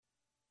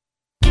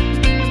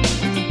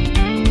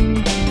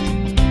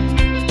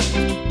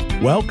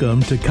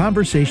Welcome to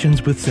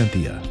Conversations with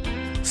Cynthia.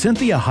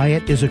 Cynthia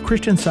Hiett is a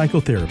Christian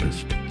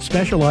psychotherapist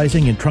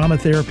specializing in trauma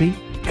therapy,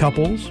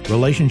 couples,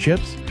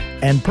 relationships,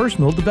 and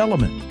personal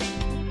development.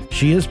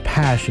 She is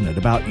passionate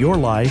about your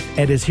life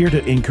and is here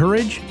to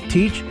encourage,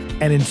 teach,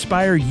 and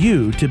inspire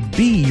you to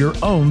be your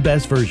own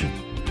best version.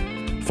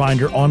 Find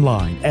her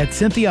online at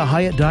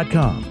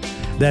CynthiaHiett.com.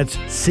 That's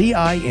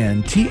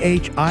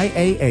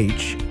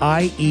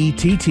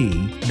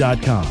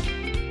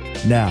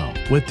CynthiaHiett.com. Now,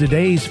 with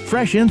today's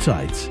fresh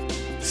insights,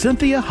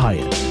 Cynthia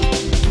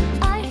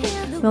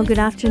Hiett. Well, good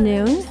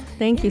afternoon.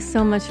 Thank you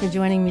so much for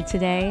joining me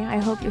today. I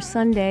hope your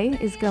Sunday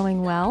is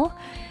going well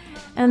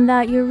and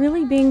that you're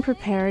really being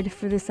prepared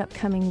for this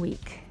upcoming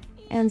week.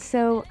 And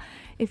so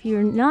if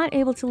you're not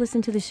able to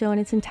listen to the show in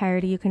its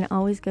entirety, you can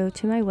always go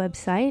to my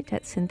website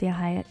at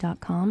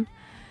CynthiaHiett.com. You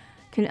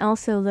can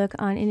also look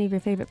on any of your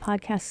favorite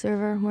podcast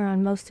server. We're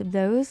on most of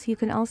those. You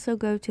can also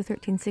go to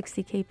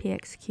 1360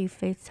 KPXQ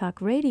Faith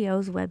Talk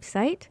Radio's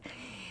website,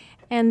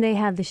 and they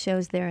have the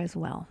shows there as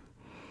well.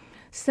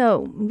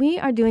 So we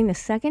are doing the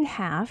second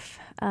half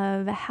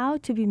of how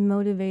to be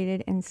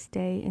motivated and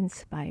stay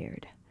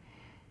inspired.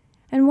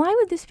 And why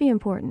would this be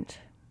important?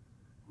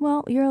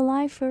 Well, you're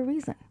alive for a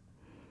reason,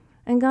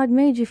 and God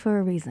made you for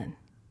a reason,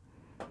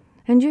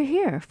 and you're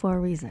here for a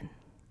reason.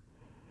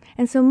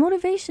 And so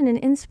motivation and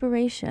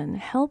inspiration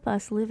help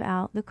us live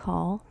out the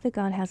call that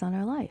God has on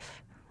our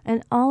life.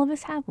 And all of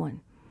us have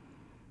one.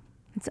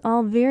 It's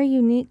all very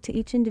unique to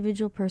each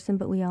individual person,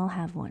 but we all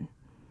have one.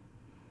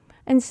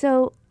 And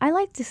so I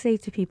like to say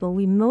to people,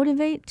 we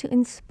motivate to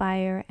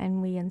inspire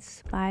and we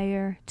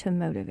inspire to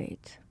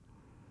motivate.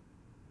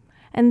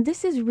 And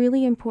this is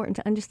really important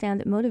to understand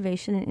that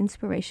motivation and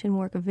inspiration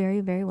work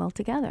very, very well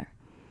together.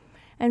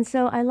 And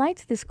so I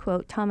liked this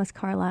quote, Thomas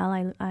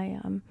Carlyle. I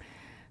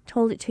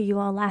told it to you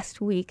all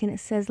last week, and it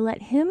says,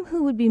 "Let him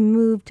who would be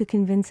moved to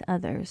convince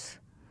others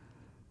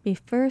be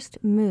first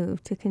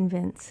moved to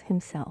convince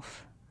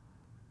himself."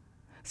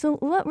 So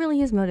what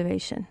really is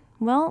motivation?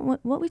 Well,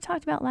 what we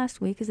talked about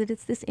last week is that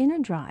it's this inner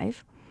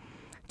drive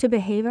to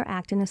behave or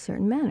act in a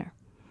certain manner.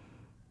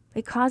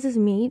 It causes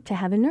me to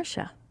have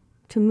inertia,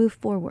 to move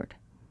forward,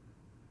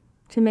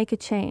 to make a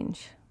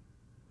change,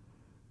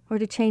 or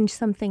to change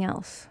something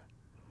else.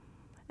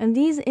 And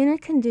these inner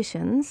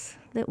conditions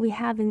that we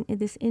have in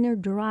this inner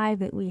drive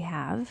that we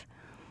have,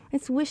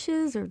 it's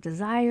wishes or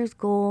desires,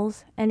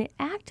 goals, and it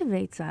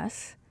activates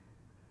us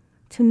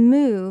to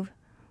move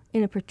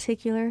in a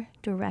particular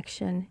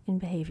direction in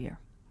behavior.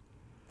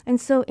 And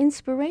so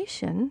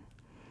inspiration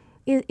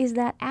is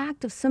that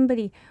act of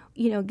somebody,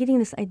 getting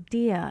this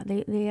idea.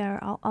 They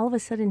are all of a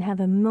sudden have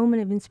a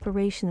moment of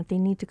inspiration that they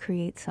need to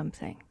create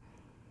something.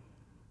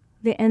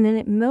 And then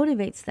it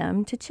motivates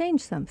them to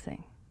change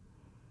something.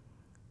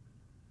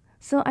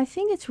 So I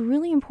think it's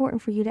really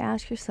important for you to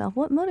ask yourself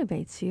what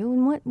motivates you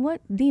and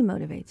what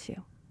demotivates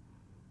you.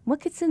 What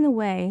gets in the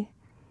way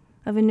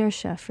of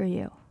inertia for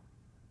you?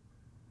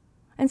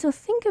 And so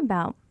think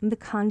about the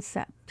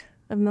concept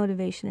of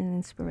motivation and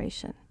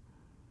inspiration.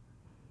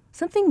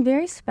 Something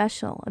very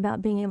special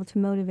about being able to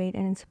motivate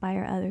and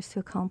inspire others to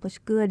accomplish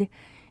good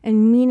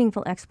and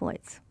meaningful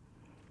exploits.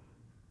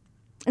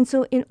 And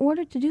so in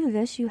order to do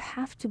this, you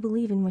have to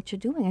believe in what you're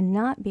doing and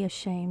not be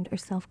ashamed or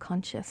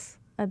self-conscious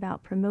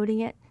about promoting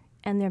it.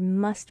 And there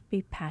must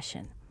be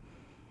passion.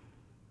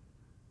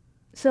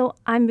 So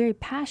I'm very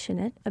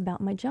passionate about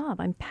my job.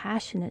 I'm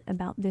passionate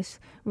about this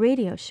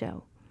radio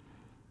show.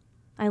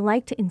 I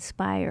like to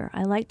inspire.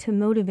 I like to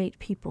motivate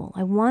people.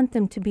 I want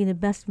them to be the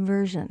best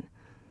version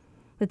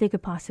that they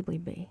could possibly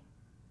be.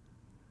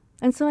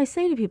 And so I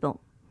say to people,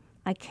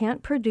 I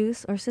can't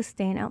produce or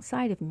sustain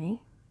outside of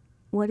me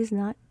what is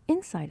not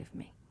inside of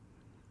me.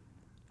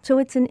 So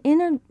it's an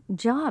inner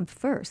job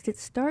first. It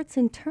starts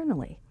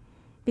internally.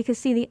 Because,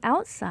 see, the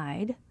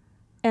outside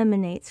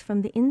emanates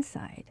from the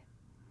inside.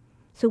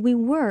 So we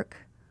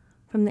work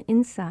from the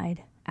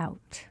inside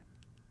out.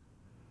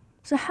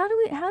 So how do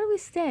we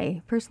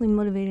stay personally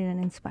motivated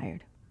and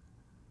inspired?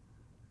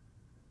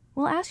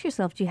 Well, ask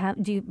yourself, do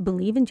you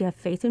believe and do you have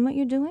faith in what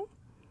you're doing?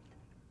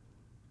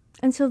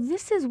 And so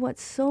this is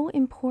what's so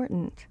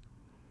important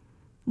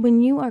when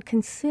you are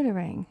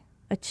considering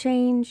a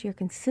change, you're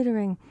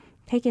considering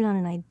taking on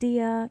an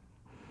idea,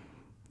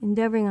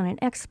 endeavoring on an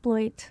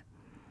exploit,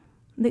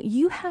 that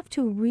you have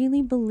to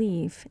really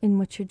believe in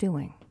what you're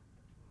doing.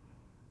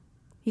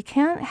 You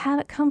can't have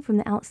it come from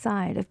the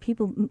outside of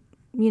people,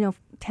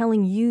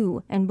 telling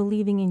you and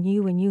believing in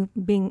you and you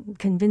being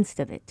convinced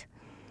of it.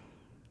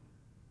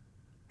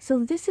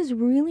 So this is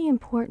really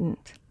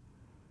important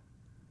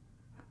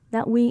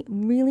that we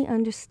really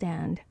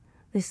understand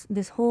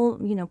this whole,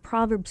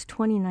 Proverbs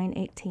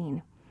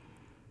 29:18.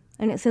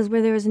 And it says,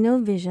 where there is no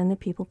vision, the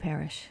people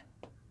perish.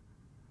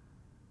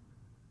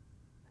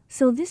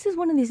 So this is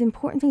one of these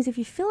important things. If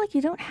you feel like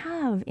you don't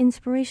have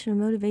inspiration or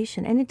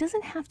motivation, and it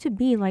doesn't have to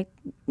be like,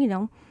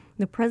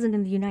 the President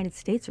of the United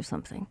States or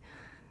something.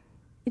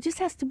 It just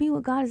has to be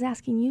what God is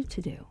asking you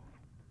to do.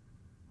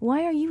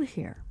 Why are you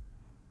here?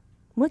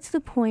 What's the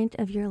point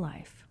of your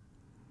life?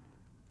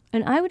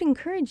 And I would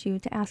encourage you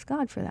to ask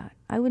God for that.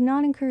 I would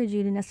not encourage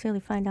you to necessarily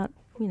find out,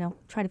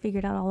 try to figure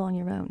it out all on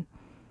your own.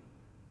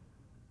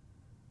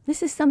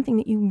 This is something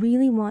that you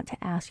really want to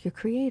ask your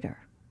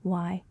Creator.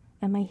 Why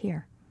am I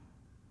here?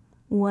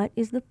 What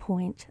is the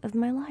point of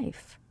my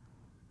life?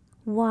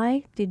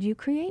 Why did you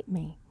create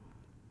me?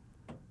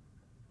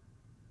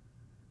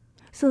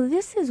 So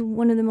this is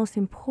one of the most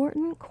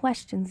important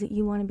questions that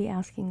you want to be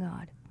asking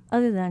God,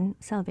 other than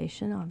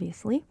salvation,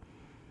 obviously.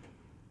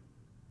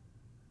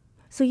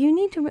 So you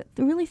need to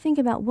really think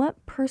about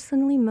what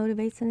personally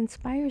motivates and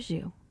inspires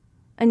you.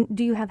 And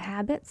do you have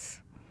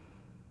habits,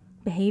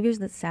 behaviors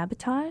that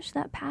sabotage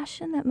that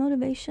passion, that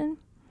motivation?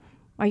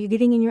 Are you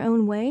getting in your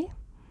own way?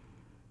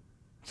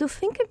 So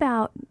think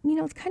about,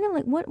 it's kind of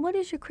like, what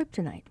is your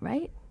kryptonite,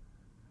 right?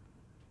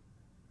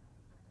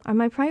 Are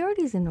my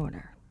priorities in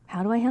order?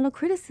 How do I handle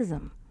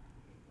criticism?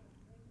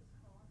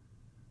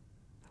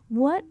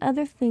 What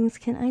other things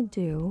can I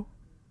do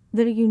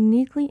that are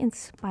uniquely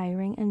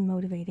inspiring and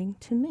motivating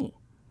to me?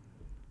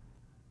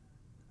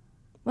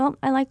 Well,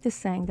 I like this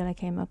saying that I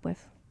came up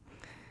with.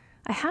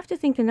 I have to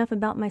think enough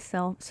about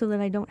myself so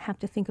that I don't have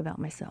to think about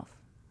myself.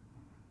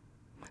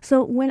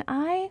 So when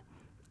I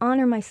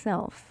honor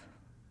myself,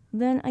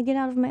 then I get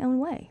out of my own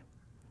way.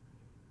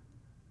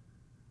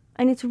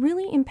 And it's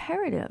really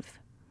imperative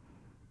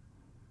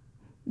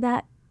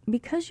that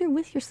because you're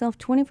with yourself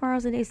 24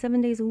 hours a day,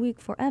 7 days a week,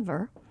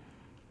 forever,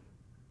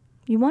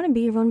 you want to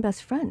be your own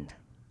best friend.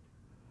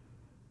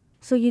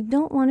 So you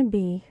don't want to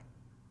be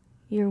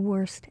your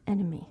worst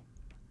enemy.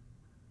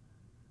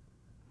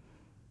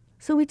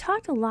 So we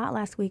talked a lot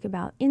last week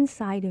about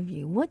inside of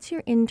you. What's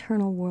your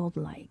internal world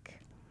like?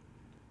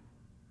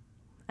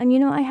 And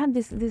I had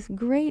this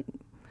great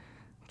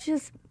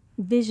just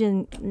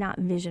vision, not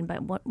vision,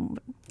 but what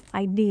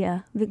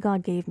idea that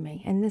God gave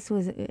me. And it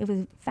was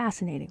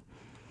fascinating.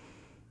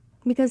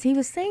 Because he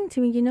was saying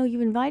to me,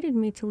 you invited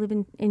me to live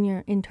in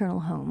your internal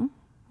home.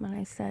 And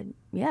I said,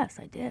 yes,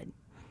 I did.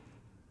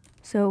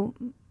 So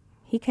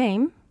he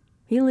came,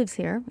 he lives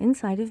here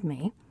inside of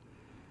me.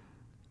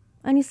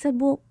 And he said,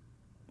 well,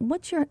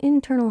 what's your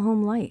internal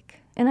home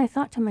like? And I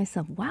thought to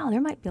myself, wow,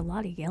 there might be a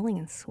lot of yelling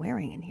and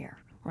swearing in here,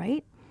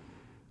 right?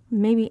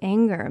 Maybe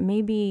anger,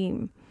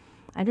 maybe,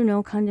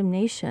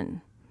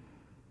 condemnation.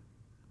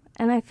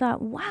 And I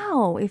thought,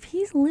 wow, if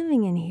he's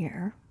living in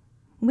here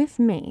with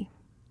me,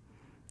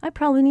 I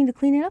probably need to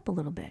clean it up a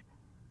little bit.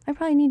 I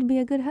probably need to be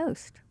a good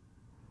host,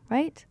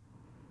 right?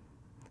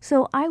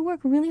 So I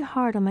work really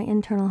hard on my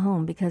internal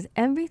home because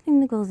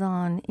everything that goes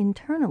on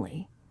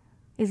internally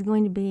is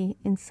going to be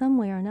in some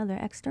way or another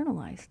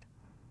externalized.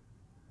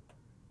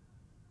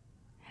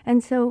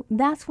 And so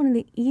that's one of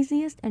the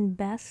easiest and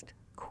best,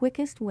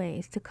 quickest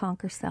ways to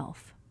conquer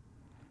self,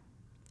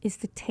 is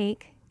to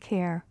take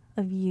care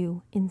of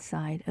you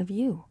inside of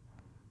you.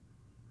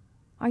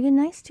 Are you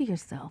nice to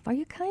yourself? Are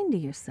you kind to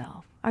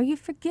yourself? Are you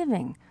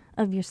forgiving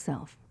of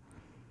yourself?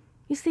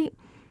 You see,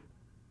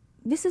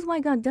 this is why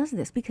God does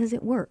this, because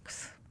it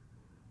works.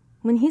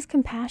 When he's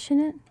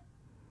compassionate,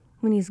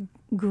 when he's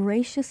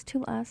gracious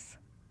to us,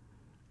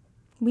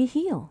 we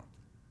heal.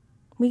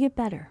 We get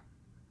better.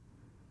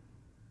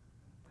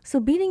 So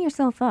beating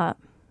yourself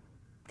up,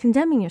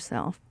 condemning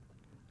yourself,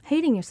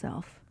 hating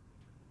yourself,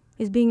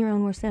 is being your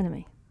own worst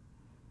enemy.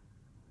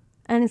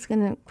 And it's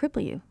going to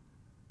cripple you.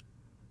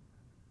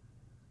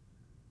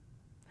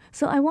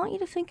 So I want you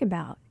to think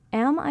about,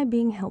 am I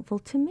being helpful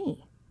to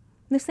me?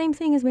 The same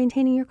thing as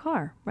maintaining your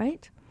car,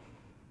 right?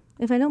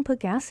 If I don't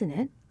put gas in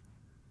it,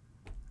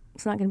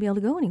 it's not going to be able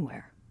to go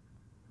anywhere.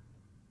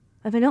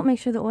 If I don't make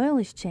sure the oil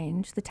is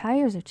changed, the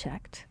tires are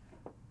checked,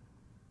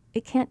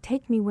 it can't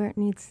take me where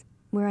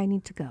I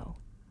need to go.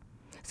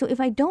 So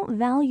if I don't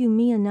value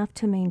me enough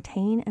to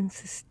maintain and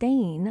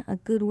sustain a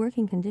good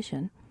working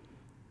condition,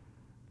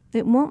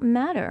 it won't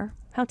matter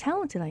how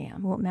talented I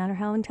am. It won't matter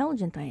how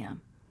intelligent I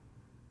am.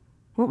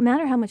 It won't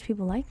matter how much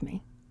people like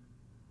me.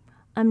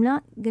 I'm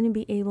not going to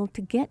be able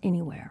to get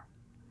anywhere.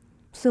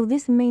 So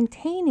this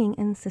maintaining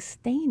and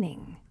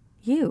sustaining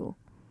you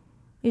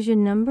is your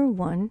number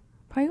one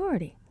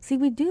priority. See,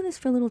 we do this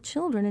for little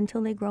children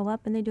until they grow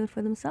up and they do it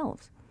for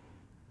themselves.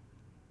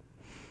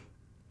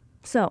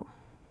 So,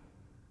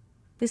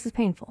 this is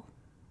painful,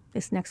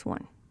 this next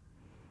one.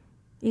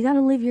 You got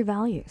to live your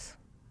values.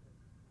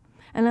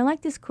 And I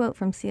like this quote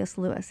from C.S.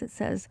 Lewis. It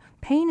says,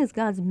 pain is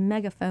God's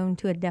megaphone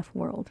to a deaf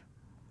world.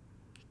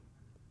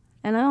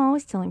 And I'm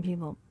always telling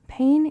people,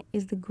 pain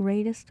is the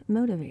greatest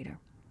motivator.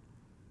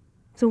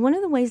 So one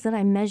of the ways that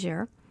I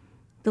measure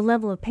the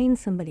level of pain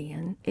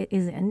somebody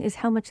is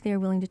how much they are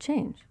willing to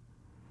change.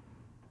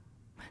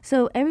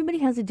 So everybody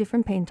has a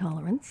different pain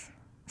tolerance.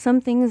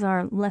 Some things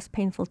are less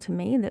painful to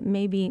me that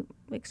may be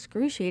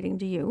excruciating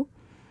to you.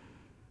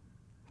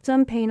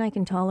 Some pain I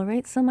can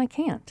tolerate, some I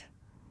can't.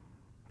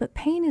 But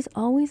pain is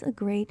always a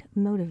great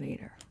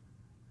motivator.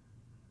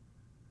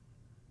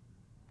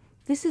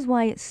 This is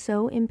why it's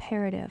so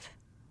imperative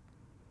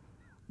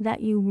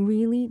that you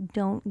really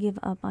don't give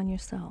up on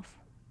yourself.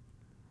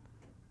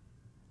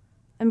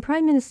 And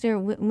Prime Minister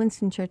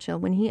Winston Churchill,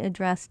 when he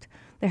addressed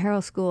the Harrow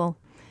School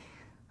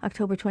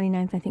October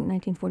 29th, I think,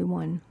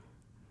 1941.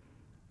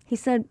 He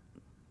said,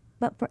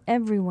 "But for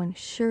everyone,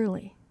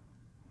 surely,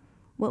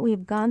 what we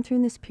have gone through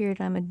in this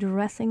period," I'm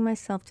addressing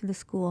myself to the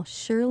school,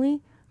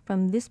 "surely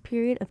from this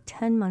period of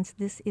 10 months,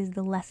 this is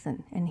the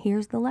lesson." And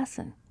here's the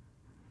lesson.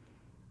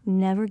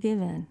 Never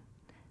give in.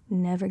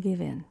 Never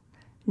give in.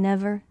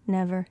 Never,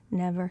 never,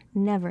 never,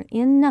 never.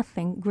 In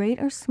nothing,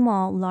 great or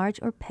small,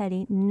 large or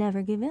petty,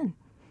 never give in,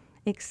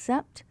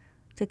 except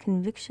to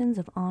convictions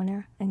of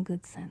honor and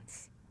good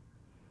sense.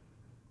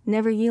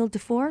 Never yield to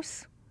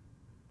force.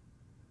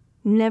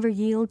 Never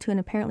yield to an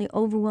apparently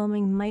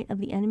overwhelming might of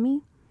the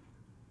enemy.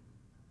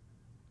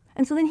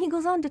 And so then he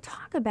goes on to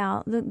talk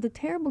about the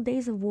terrible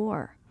days of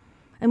war,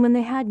 and when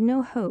they had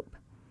no hope,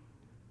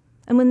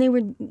 and when they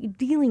were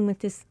dealing with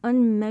this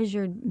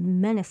unmeasured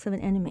menace of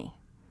an enemy.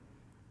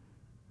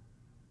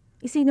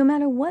 You see, no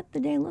matter what the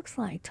day looks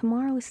like,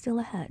 tomorrow is still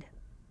ahead.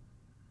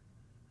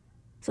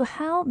 So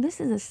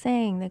this is a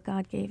saying that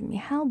God gave me,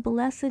 how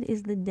blessed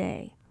is the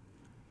day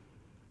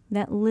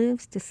that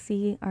lives to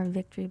see our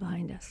victory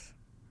behind us.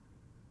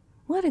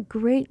 What a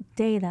great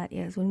day that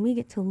is when we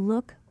get to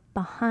look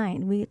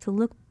behind, we get to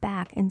look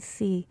back and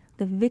see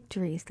the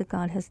victories that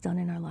God has done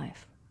in our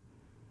life.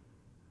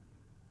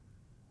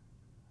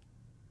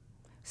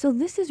 So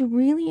this is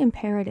really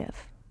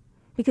imperative,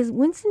 because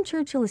Winston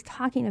Churchill is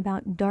talking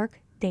about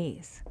dark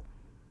days.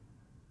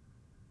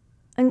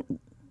 And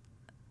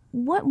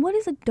what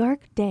is a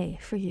dark day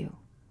for you?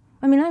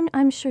 I mean,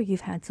 I'm sure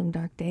you've had some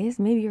dark days.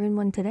 Maybe you're in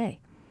one today.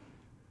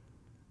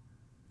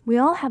 We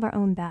all have our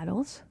own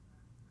battles.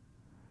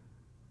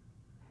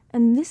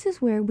 And this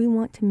is where we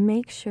want to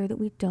make sure that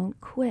we don't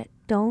quit.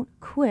 Don't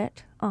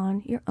quit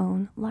on your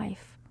own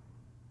life.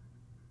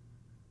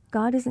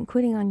 God isn't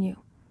quitting on you.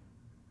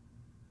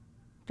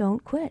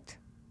 Don't quit.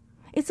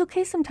 It's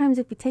okay sometimes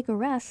if we take a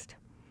rest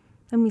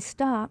and we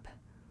stop,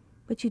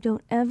 but you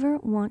don't ever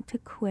want to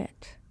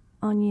quit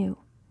on you.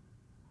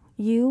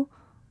 You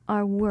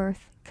are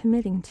worth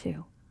committing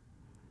to.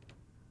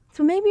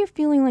 So maybe you're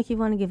feeling like you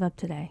want to give up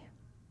today.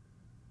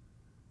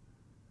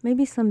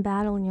 Maybe some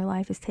battle in your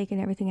life has taken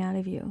everything out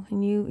of you,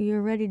 and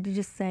you're ready to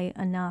just say,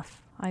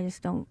 enough, I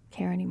just don't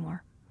care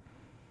anymore.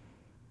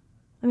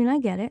 I mean, I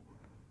get it.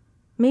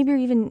 Maybe you're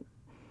even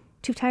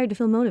too tired to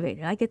feel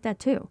motivated. I get that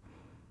too.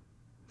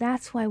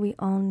 That's why we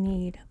all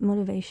need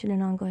motivation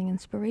and ongoing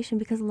inspiration,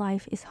 because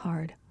life is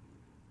hard.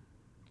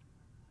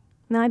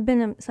 Now, I've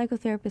been a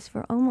psychotherapist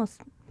for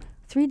almost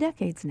 3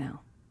 decades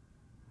now.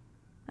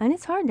 And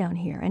it's hard down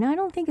here, and I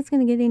don't think it's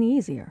going to get any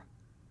easier.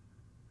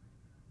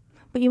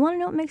 But you want to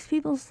know what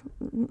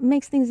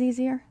makes things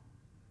easier?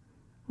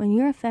 When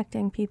you're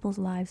affecting people's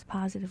lives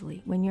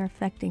positively, when you're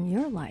affecting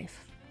your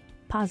life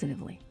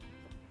positively.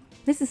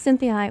 This is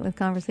Cynthia Hiett with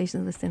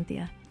Conversations with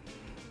Cynthia.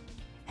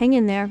 Hang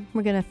in there.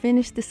 We're going to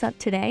finish this up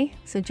today,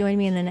 so join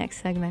me in the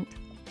next segment.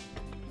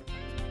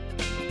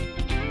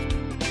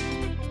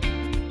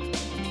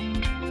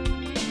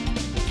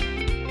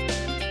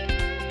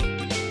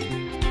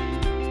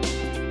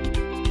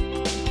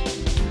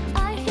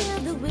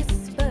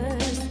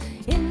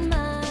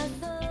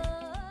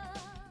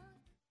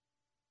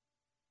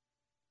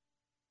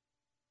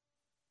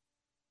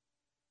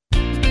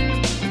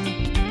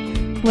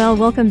 Well,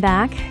 welcome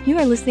back. You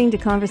are listening to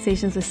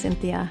Conversations with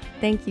Cynthia.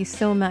 Thank you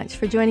so much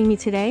for joining me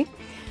today.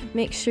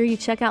 Make sure you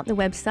check out the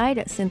website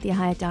at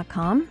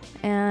cynthiahiett.com.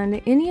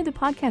 And any of the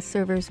podcast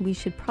servers, we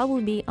should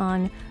probably be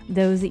on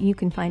those that you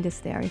can find us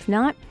there. If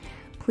not,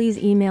 please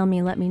email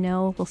me, let me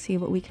know. We'll see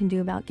what we can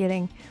do about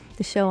getting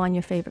the show on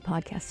your favorite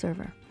podcast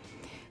server.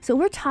 So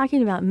we're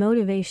talking about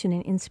motivation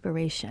and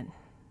inspiration.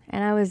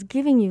 And I was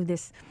giving you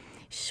this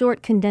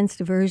short, condensed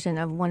version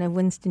of one of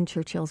Winston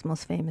Churchill's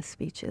most famous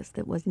speeches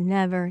that was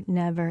never,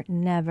 never,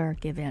 never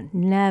give in.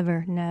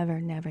 Never, never,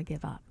 never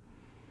give up.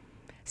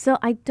 So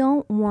I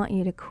don't want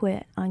you to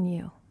quit on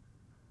you,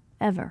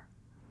 ever.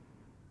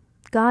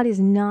 God is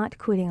not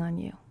quitting on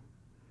you.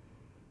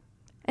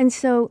 And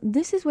so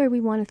this is where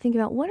we want to think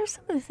about, what are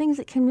some of the things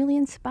that can really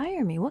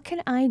inspire me? What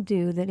can I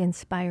do that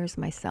inspires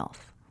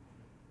myself?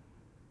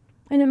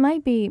 And it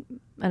might be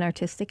an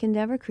artistic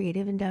endeavor,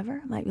 creative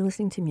endeavor. It might be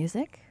listening to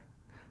music.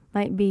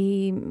 Might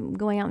be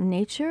going out in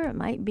nature. It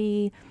might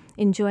be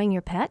enjoying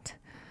your pet.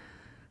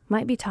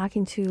 Might be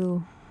talking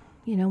to,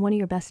 one of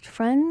your best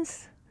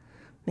friends.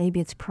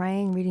 Maybe it's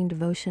praying, reading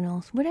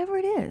devotionals, whatever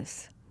it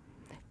is.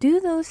 Do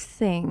those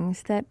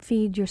things that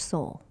feed your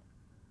soul.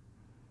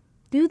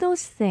 Do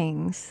those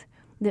things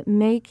that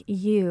make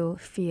you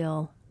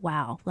feel,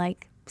 wow,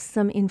 like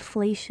some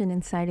inflation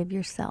inside of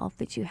yourself,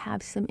 that you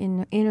have some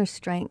inner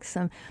strength,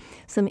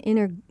 some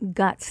inner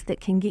guts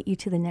that can get you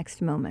to the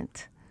next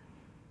moment.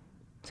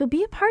 So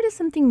be a part of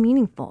something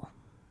meaningful.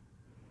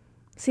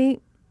 See,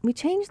 we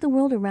change the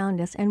world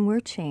around us, and we're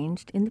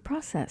changed in the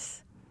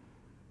process.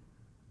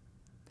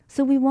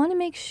 So we want to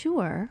make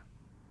sure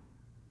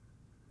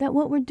that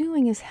what we're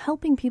doing is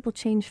helping people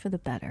change for the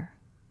better.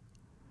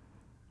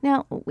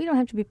 Now, we don't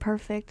have to be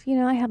perfect.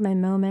 I have my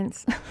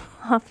moments,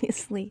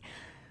 obviously.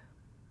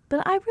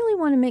 But I really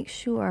want to make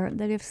sure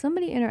that if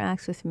somebody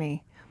interacts with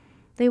me,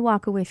 they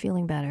walk away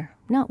feeling better,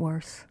 not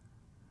worse.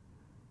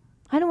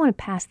 I don't want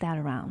to pass that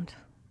around.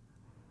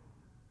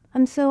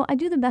 And so I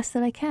do the best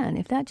that I can.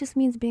 If that just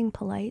means being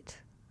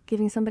polite,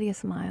 giving somebody a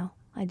smile,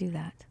 I do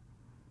that.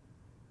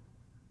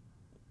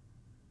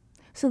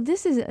 So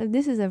this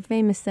is a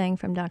famous saying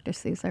from Dr.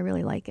 Seuss. I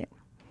really like it.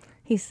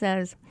 He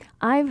says,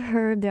 "I've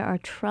heard there are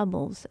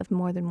troubles of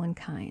more than one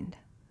kind.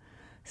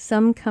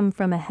 Some come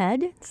from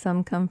ahead,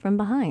 some come from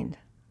behind.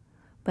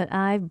 But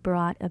I've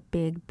brought a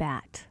big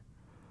bat.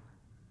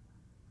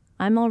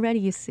 I'm already,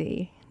 you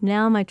see.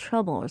 Now my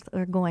troubles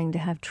are going to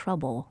have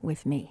trouble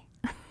with me."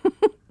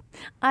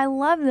 I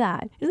love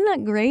that. Isn't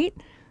that great?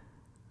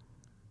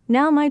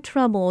 Now my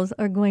troubles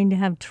are going to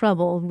have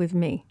trouble with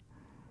me.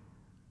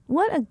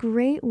 What a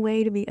great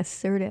way to be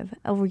assertive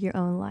over your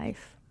own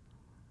life.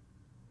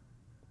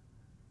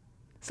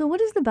 So what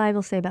does the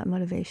Bible say about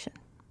motivation?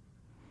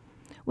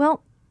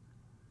 Well,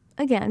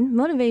 again,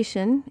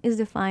 motivation is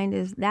defined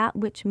as that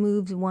which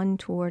moves one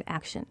toward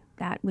action,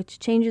 that which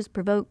changes,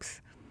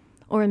 provokes,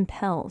 or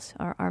impels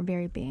our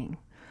very being.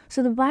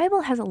 So the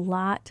Bible has a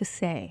lot to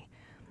say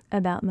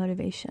about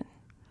motivation.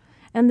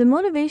 And the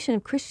motivation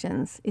of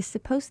Christians is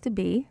supposed to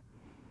be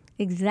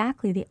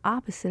exactly the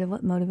opposite of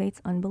what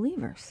motivates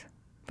unbelievers.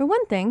 For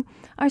one thing,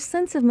 our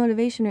sense of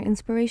motivation or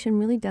inspiration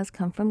really does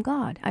come from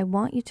God. I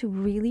want you to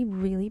really,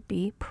 really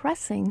be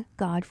pressing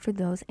God for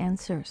those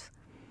answers.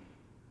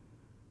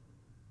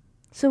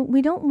 So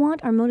we don't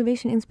want our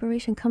motivation,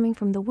 inspiration coming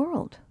from the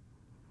world.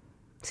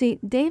 See,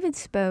 David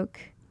spoke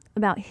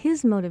about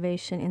his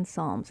motivation in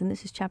Psalms, and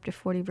this is chapter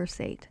 40,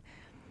 verse 8.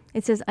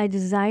 It says, "I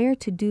desire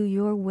to do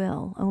your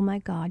will, O my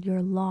God,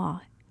 your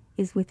law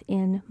is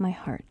within my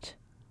heart."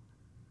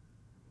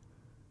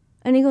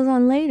 And he goes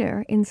on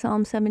later in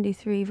Psalm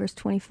 73, verse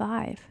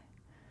 25.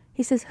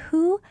 He says,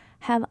 "Who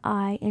have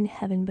I in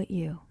heaven but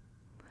you?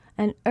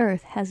 And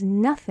earth has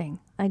nothing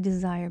I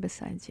desire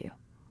besides you."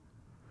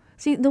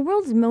 See, the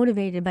world's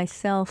motivated by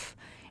self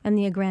and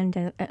the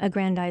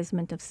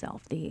aggrandizement of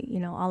self,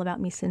 the, all about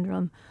me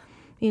syndrome.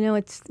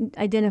 It's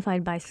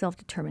identified by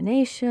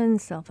self-determination,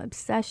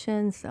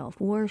 self-obsession,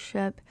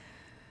 self-worship.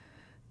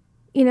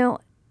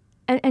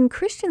 And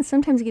Christians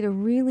sometimes get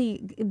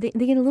they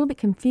get a little bit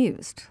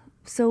confused.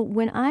 So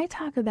when I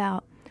talk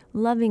about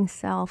loving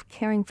self,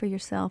 caring for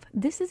yourself,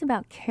 this is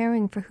about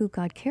caring for who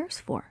God cares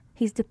for.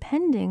 He's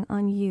depending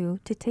on you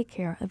to take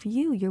care of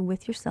you. You're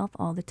with yourself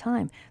all the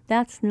time.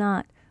 That's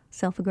not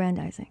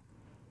self-aggrandizing.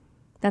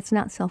 That's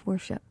not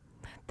self-worship.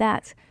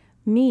 That's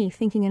me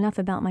thinking enough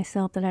about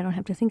myself that I don't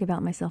have to think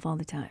about myself all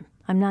the time.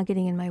 I'm not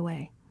getting in my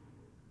way.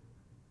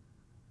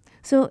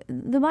 So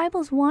the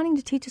Bible's wanting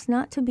to teach us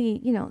not to be,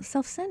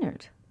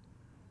 self-centered.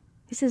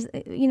 He says,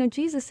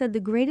 Jesus said, "The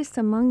greatest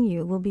among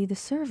you will be the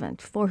servant,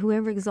 for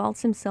whoever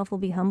exalts himself will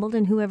be humbled,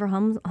 and whoever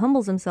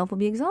humbles himself will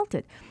be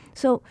exalted."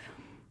 So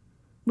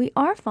we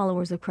are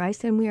followers of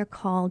Christ, and we are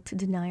called to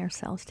deny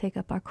ourselves, take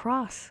up our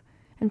cross,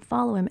 and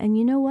follow him. And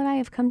you know what I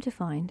have come to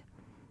find,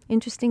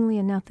 interestingly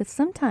enough, that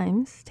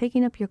sometimes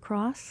taking up your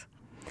cross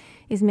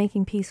is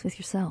making peace with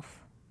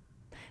yourself.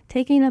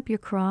 Taking up your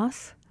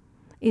cross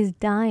is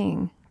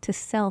dying to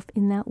self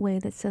in that way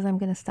that says, I'm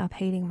going to stop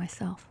hating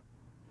myself.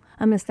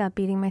 I'm going to stop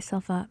beating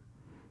myself up.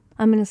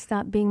 I'm going to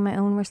stop being my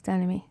own worst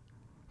enemy,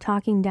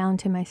 talking down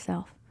to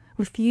myself,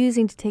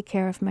 refusing to take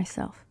care of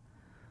myself.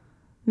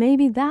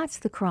 Maybe that's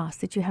the cross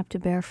that you have to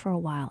bear for a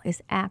while,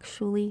 is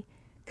actually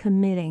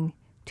committing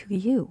to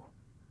you.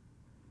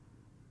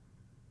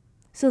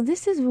 So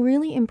this is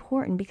really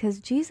important because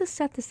Jesus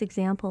set this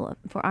example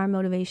for our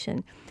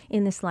motivation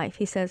in this life.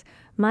 He says,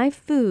 "My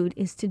food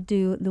is to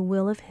do the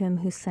will of him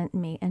who sent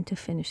me and to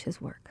finish his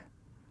work."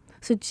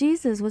 So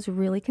Jesus was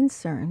really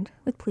concerned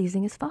with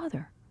pleasing his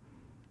Father.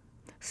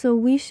 So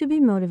we should be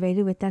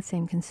motivated with that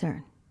same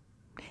concern.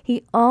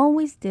 He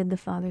always did the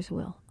Father's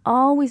will,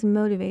 always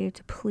motivated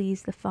to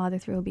please the Father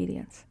through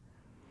obedience.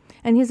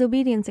 And his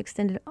obedience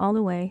extended all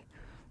the way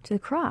to the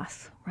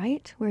cross,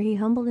 right? Where he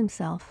humbled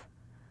himself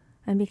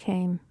and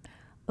became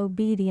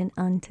obedient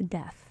unto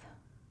death.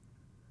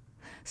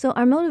 So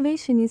our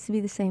motivation needs to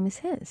be the same as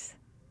his.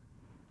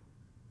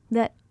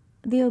 That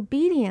the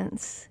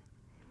obedience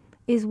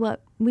is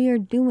what we are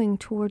doing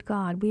toward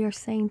God. We are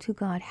saying to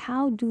God,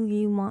 how do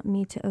you want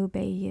me to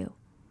obey you?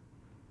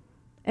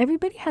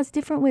 Everybody has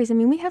different ways. I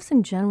mean, we have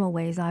some general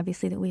ways,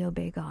 obviously, that we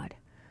obey God.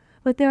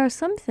 But there are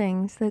some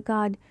things that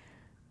God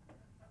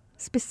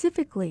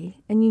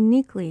specifically and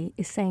uniquely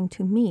is saying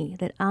to me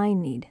that I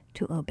need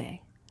to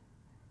obey.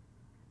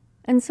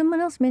 And someone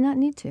else may not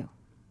need to.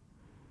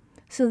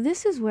 So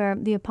this is where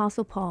the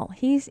Apostle Paul,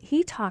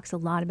 he talks a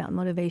lot about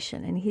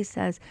motivation. And he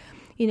says,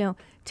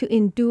 to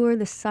endure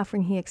the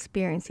suffering he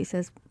experienced, he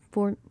says,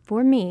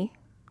 for me,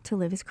 to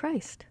live is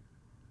Christ.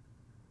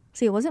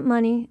 See, it wasn't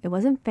money. It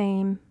wasn't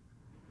fame.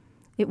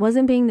 It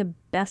wasn't being the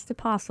best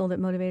apostle that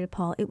motivated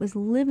Paul. It was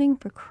living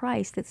for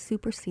Christ that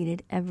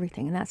superseded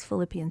everything. And that's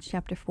Philippians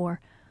chapter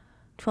 4,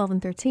 12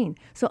 and 13.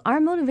 So our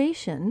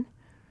motivation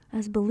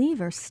as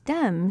believers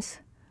stems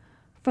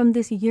from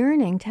this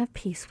yearning to have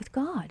peace with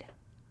God.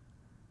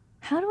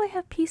 How do I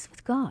have peace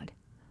with God?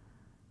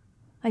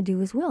 I do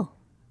his will.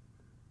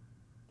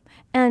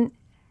 And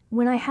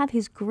when I have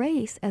his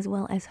grace as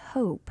well as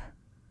hope,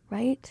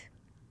 right?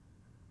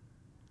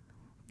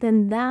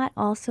 Then that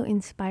also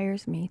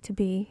inspires me to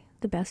be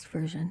the best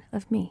version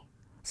of me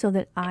so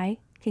that I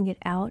can get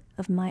out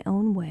of my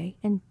own way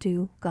and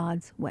do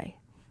God's way.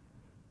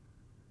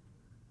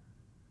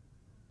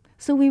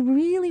 So we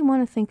really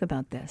want to think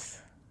about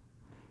this.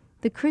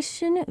 The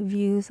Christian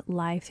views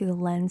life through the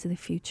lens of the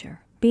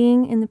future,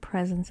 being in the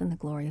presence and the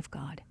glory of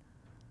God.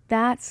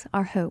 That's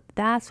our hope.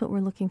 That's what we're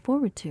looking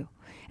forward to.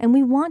 And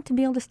we want to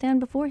be able to stand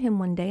before him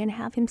one day and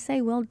have him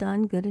say, "Well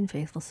done, good and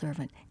faithful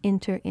servant.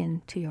 Enter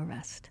into your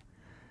rest."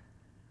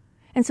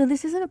 And so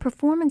this isn't a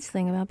performance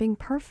thing about being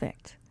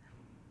perfect.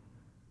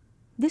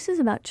 This is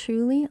about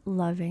truly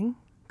loving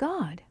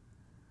God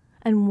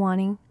and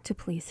wanting to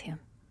please him.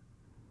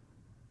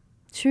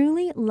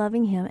 Truly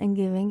loving him and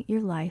giving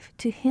your life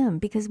to him.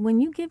 Because when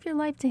you give your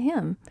life to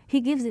him, he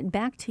gives it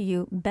back to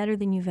you better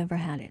than you've ever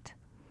had it.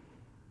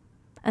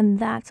 And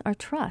that's our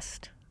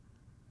trust.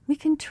 We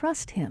can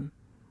trust him.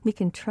 We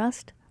can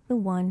trust the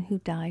one who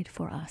died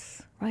for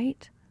us,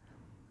 right?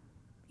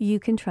 You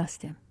can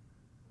trust him.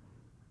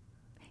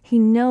 He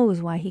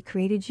knows why he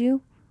created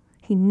you.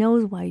 He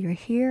knows why you're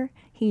here.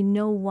 He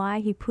knows why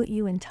he put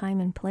you in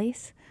time and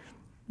place.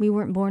 We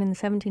weren't born in the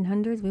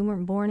 1700s. We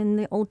weren't born in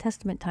the Old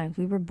Testament times.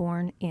 We were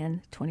born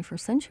in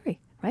 21st century,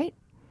 right?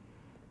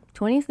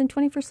 20th and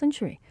 21st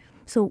century.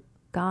 So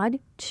God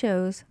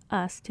chose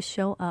us to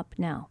show up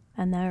now.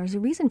 And there's a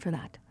reason for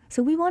that.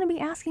 So we want to be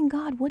asking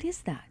God, what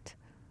is that?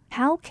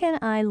 How can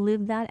I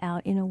live that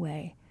out in a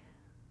way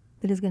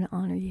that is going to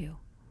honor you?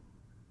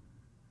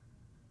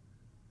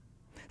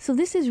 So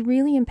this is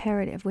really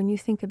imperative when you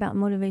think about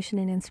motivation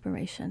and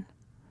inspiration,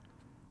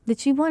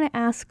 that you want to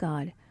ask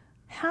God,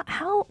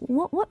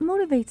 what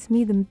motivates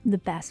me the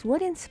best?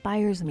 What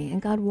inspires me?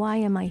 And God, why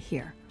am I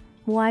here?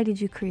 Why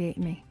did you create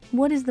me?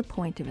 What is the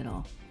point of it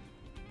all?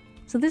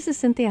 So this is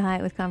Cynthia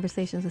Hiett with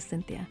Conversations with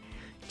Cynthia.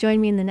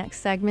 Join me in the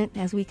next segment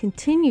as we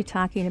continue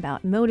talking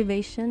about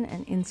motivation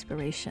and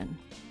inspiration.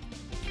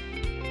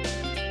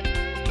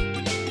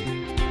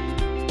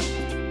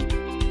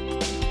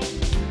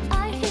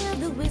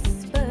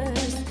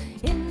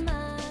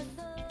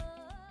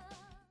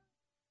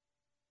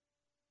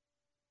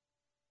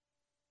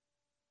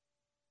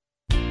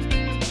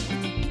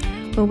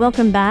 Well,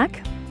 welcome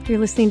back. You're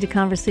listening to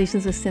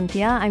Conversations with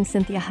Cynthia. I'm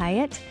Cynthia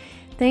Hiett.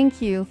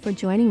 Thank you for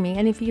joining me.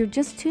 And if you're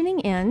just tuning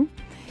in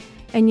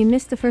and you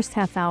missed the first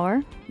half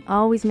hour,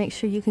 always make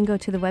sure you can go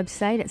to the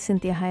website at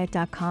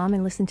cynthiahiett.com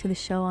and listen to the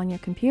show on your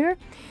computer.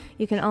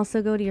 You can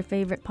also go to your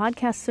favorite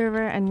podcast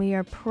server, and we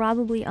are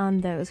probably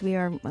on those. We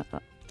are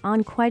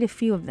on quite a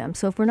few of them.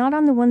 So if we're not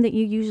on the one that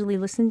you usually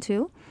listen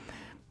to,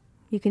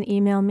 you can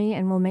email me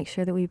and we'll make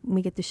sure that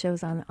we get the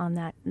shows on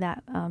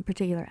that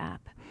particular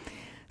app.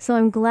 So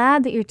I'm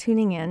glad that you're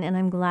tuning in, and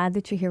I'm glad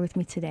that you're here with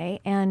me today.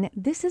 And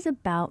this is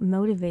about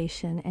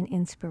motivation and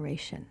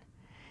inspiration.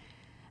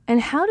 And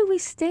how do we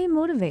stay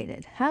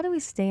motivated? How do we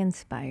stay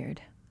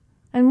inspired?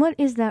 And what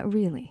is that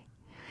really?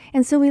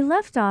 And so we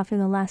left off in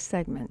the last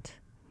segment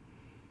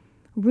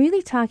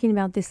really talking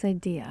about this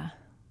idea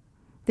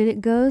that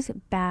it goes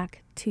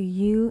back to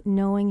you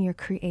knowing your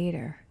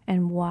Creator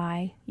and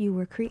why you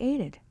were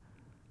created.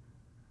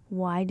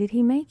 Why did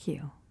he make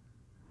you?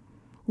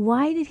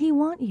 Why did he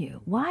want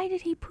you? Why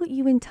did he put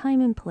you in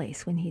time and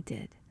place when he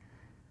did?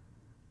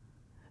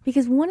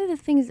 Because one of the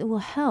things that will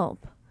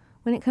help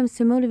when it comes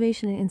to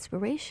motivation and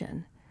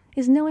inspiration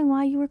is knowing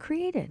why you were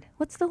created.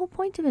 What's the whole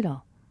point of it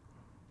all?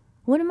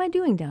 What am I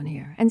doing down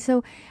here? And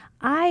so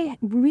I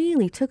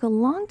really took a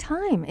long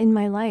time in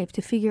my life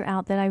to figure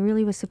out that I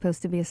really was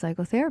supposed to be a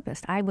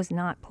psychotherapist. I was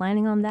not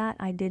planning on that.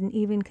 I didn't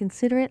even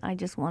consider it. I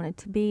just wanted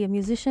to be a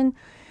musician.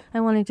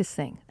 I wanted to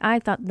sing. I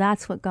thought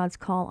that's what God's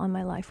call on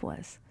my life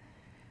was.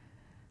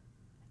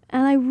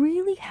 And I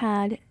really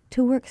had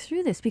to work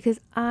through this because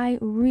I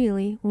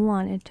really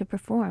wanted to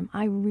perform.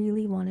 I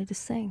really wanted to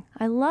sing.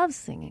 I love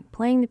singing,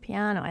 playing the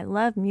piano. I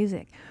love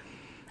music.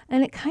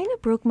 And it kind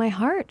of broke my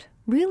heart,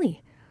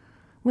 really,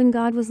 when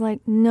God was like,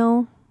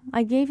 no,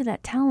 I gave you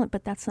that talent,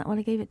 but that's not what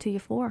I gave it to you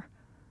for.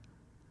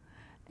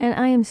 And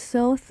I am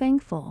so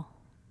thankful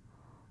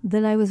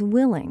that I was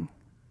willing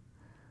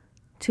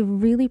to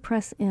really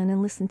press in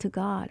and listen to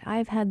God.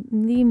 I've had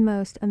the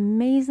most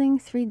amazing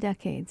 3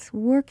 decades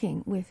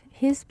working with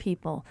his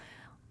people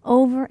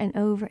over and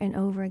over and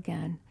over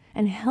again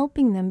and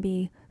helping them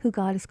be who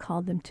God has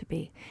called them to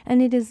be.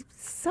 And it is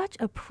such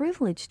a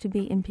privilege to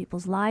be in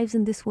people's lives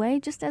in this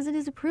way, just as it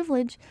is a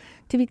privilege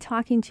to be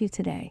talking to you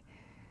today.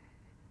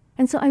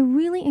 And so I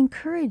really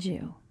encourage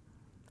you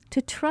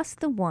to trust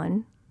the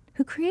one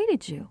who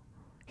created you.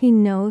 He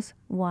knows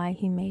why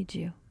he made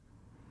you.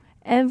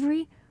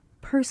 Every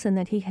person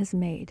that he has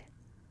made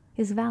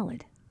is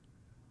valid,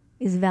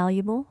 is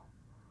valuable,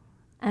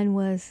 and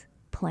was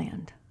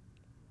planned.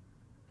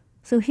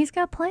 So he's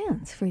got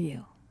plans for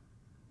you.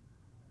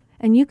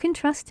 And you can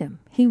trust him.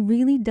 He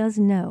really does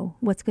know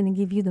what's going to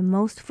give you the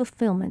most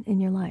fulfillment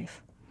in your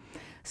life.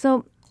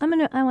 So I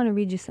want to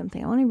read you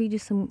something. I want to read you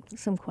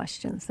some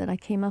questions that I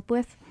came up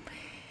with.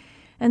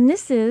 And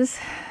this is,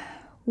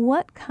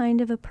 What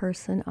kind of a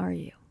person are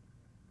you?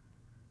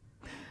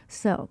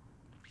 So,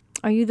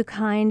 are you the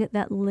kind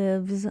that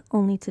lives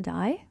only to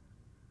die?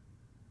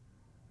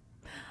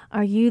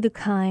 Are you the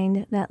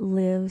kind that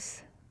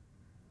lives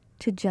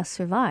to just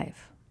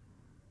survive?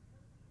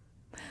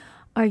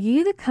 Are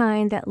you the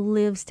kind that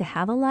lives to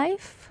have a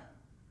life?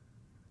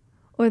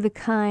 Or the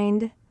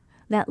kind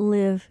that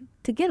live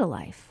to get a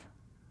life?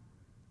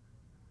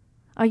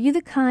 Are you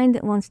the kind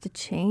that wants to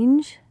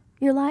change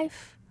your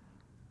life?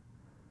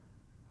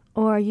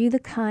 Or are you the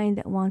kind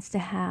that wants to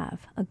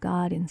have a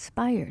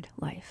God-inspired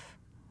life?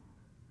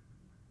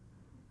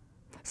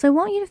 So I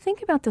want you to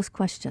think about those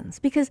questions,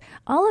 because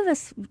all of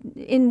us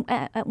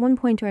at one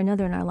point or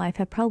another in our life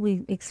have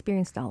probably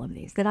experienced all of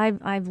these, that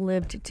I've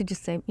lived to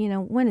just say,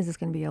 when is this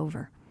going to be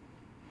over?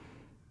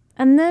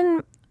 And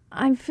then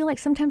I feel like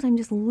sometimes I'm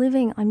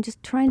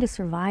just trying to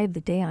survive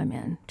the day I'm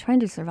in, trying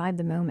to survive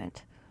the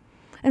moment.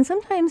 And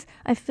sometimes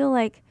I feel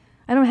like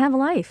I don't have a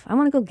life. I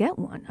want to go get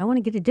one. I want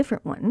to get a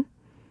different one.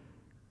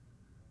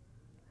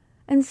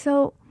 And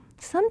so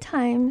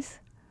sometimes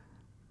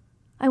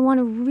I want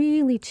to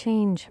really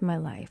change my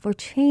life or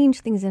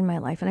change things in my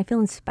life, and I feel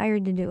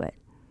inspired to do it.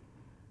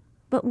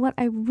 But what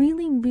I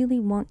really, really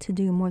want to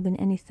do more than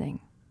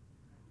anything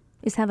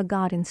is have a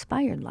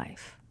God-inspired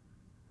life.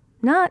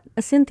 Not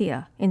a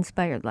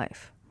Cynthia-inspired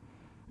life.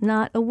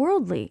 Not a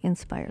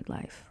worldly-inspired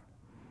life.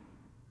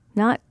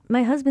 Not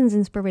my husband's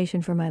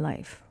inspiration for my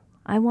life.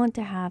 I want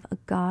to have a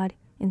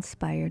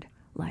God-inspired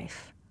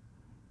life.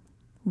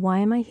 Why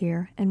am I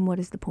here, and what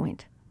is the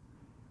point?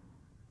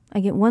 I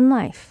get one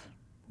life,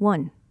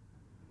 one,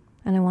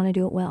 and I want to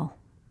do it well.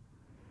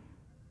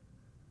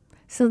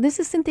 So this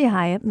is Cynthia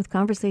Hiett with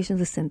Conversations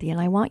with Cynthia, and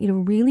I want you to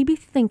really be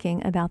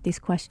thinking about these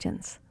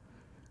questions.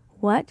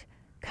 What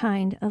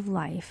kind of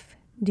life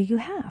do you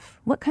have?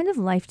 What kind of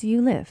life do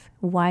you live?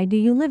 Why do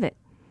you live it?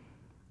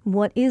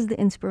 What is the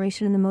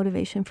inspiration and the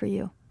motivation for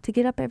you to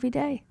get up every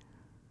day?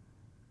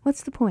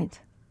 What's the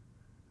point?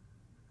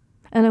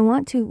 And I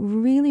want to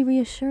really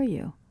reassure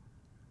you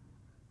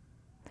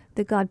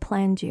that God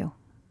planned you.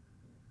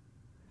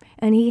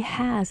 And He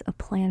has a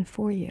plan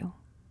for you.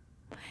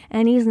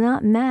 And He's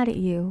not mad at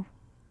you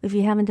if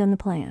you haven't done the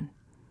plan.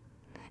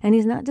 And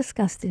He's not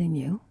disgusted in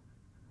you.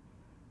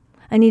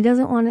 And He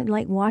doesn't want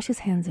to wash His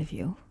hands of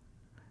you.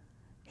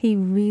 He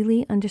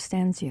really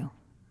understands you.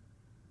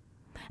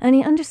 And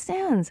He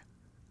understands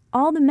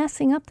all the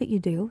messing up that you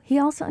do. He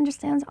also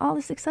understands all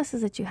the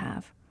successes that you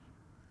have.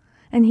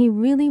 And He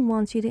really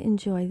wants you to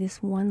enjoy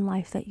this one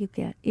life that you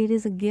get. It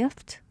is a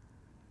gift,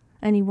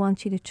 and He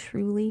wants you to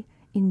truly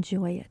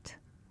enjoy it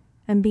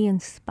and be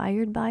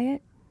inspired by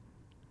it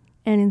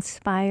and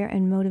inspire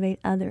and motivate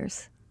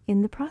others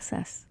in the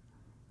process,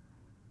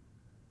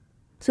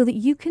 so that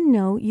you can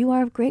know you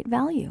are of great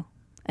value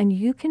and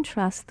you can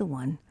trust the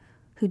one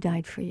who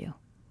died for you.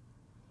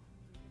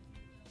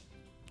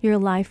 You're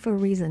alive for a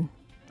reason,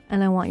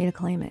 and I want you to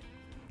claim it.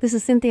 This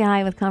is Cynthia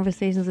Hiett with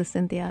Conversations with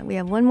Cynthia. We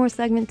have one more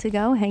segment to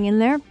go. Hang in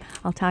there.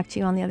 I'll talk to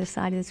you on the other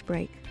side of this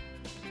break.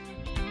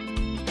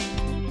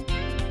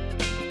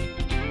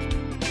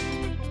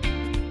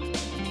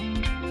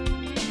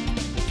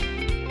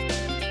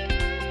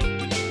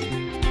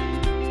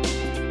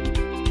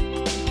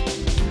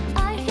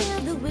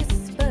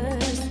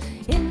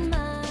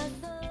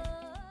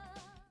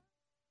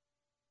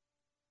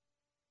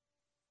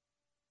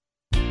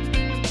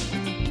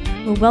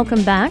 Well,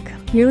 welcome back.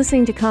 You're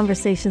listening to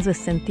Conversations with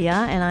Cynthia,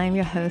 and I'm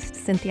your host,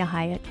 Cynthia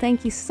Hiett.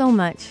 Thank you so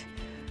much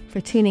for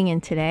tuning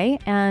in today.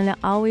 And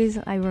always,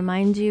 I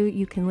remind you,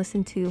 you can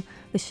listen to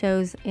the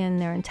shows in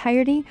their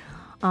entirety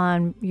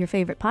on your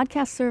favorite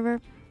podcast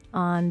server,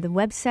 on the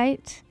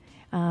website,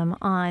 on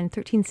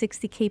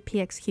 1360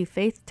 KPXQ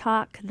Faith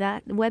Talk,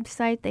 that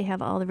website. They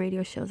have all the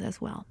radio shows as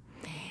well.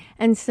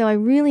 And so I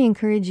really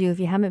encourage you, if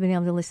you haven't been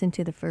able to listen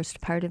to the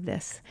first part of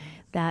this,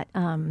 that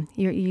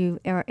you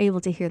are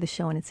able to hear the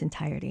show in its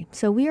entirety.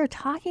 So we are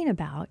talking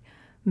about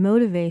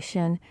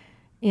motivation,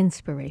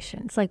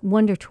 inspiration. It's like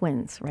Wonder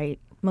Twins, right?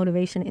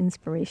 Motivation,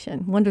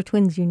 inspiration. Wonder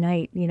Twins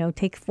unite,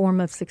 take form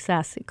of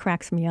success. It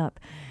cracks me up.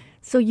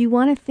 So you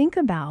want to think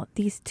about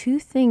these two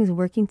things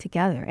working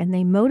together, and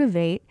they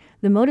motivate.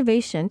 The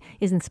motivation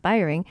is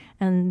inspiring,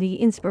 and the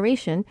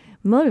inspiration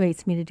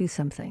motivates me to do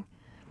something.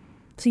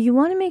 So you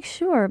want to make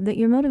sure that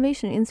your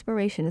motivation and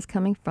inspiration is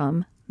coming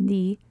from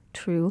the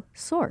true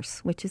source,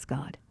 which is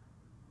God.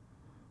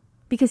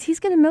 Because He's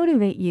going to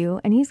motivate you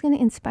and He's going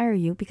to inspire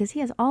you, because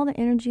He has all the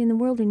energy in the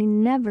world and He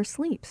never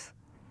sleeps.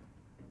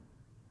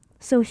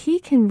 So He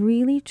can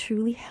really,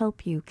 truly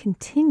help you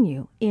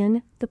continue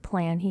in the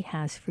plan He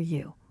has for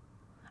you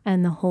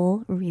and the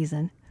whole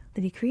reason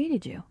that He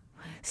created you.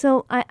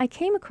 So I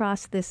came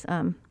across this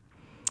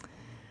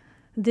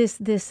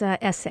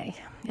essay,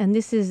 and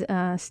this is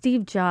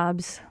Steve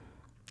Jobs.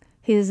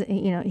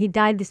 He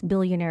died this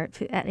billionaire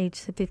at age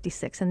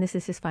 56, and this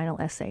is his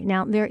final essay.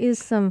 Now, there is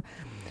some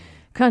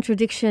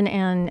contradiction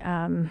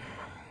and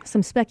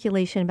some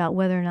speculation about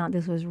whether or not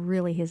this was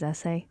really his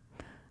essay.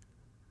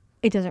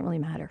 It doesn't really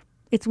matter.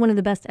 It's one of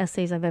the best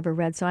essays I've ever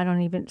read,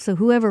 so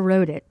whoever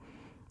wrote it,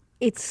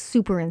 It's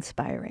super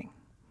inspiring.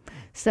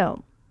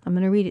 So I'm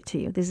going to read it to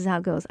you. This is how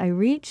it goes. I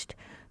reached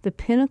the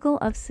pinnacle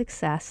of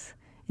success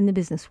in the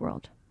business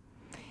world.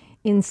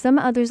 In some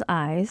others'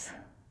 eyes,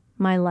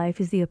 my life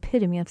is the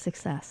epitome of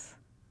success.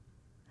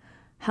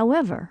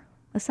 However,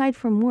 aside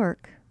from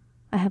work,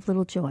 I have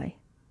little joy.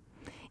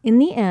 In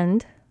the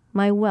end,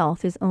 my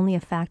wealth is only a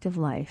fact of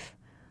life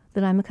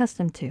that I'm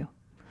accustomed to.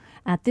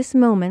 At this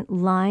moment,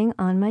 lying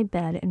on my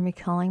bed and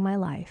recalling my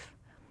life,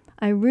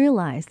 I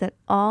realize that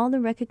all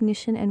the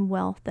recognition and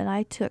wealth that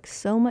I took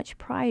so much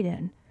pride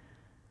in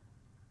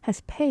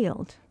has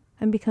paled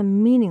and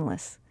become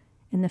meaningless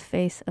in the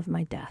face of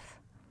my death.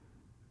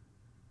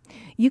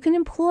 You can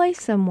employ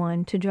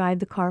someone to drive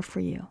the car for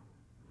you,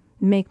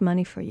 make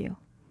money for you,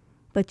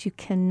 but you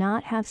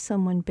cannot have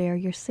someone bear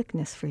your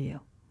sickness for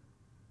you.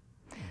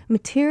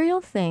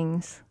 Material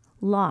things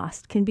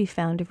lost can be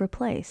found or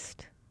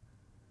replaced,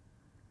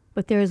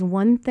 but there is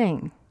one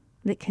thing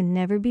that can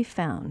never be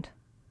found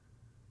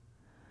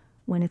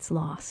when it's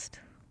lost,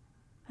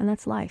 and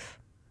that's life.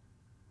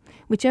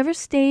 Whichever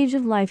stage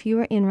of life you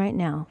are in right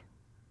now,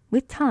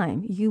 with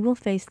time, you will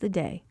face the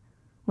day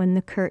when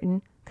the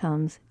curtain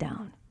comes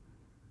down.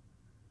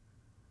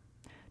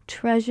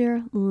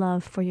 Treasure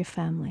love for your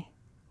family,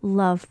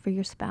 love for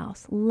your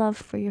spouse, love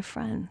for your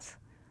friends.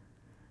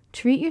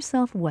 Treat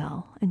yourself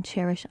well and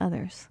cherish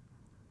others.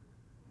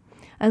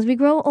 As we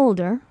grow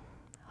older,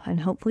 and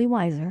hopefully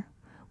wiser,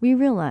 we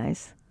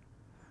realize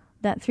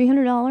that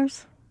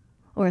 $300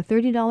 or a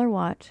 $30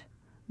 watch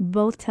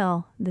both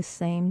tell the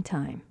same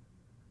time.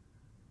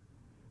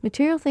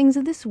 Material things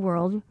of this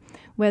world,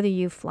 whether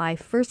you fly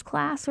first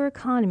class or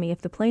economy,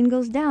 if the plane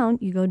goes down,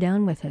 you go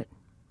down with it.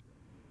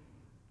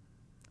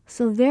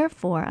 So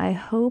therefore, I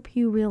hope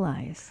you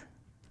realize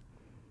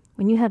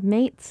when you have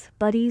mates,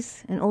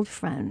 buddies, and old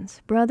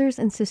friends, brothers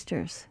and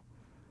sisters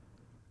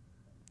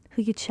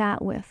who you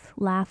chat with,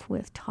 laugh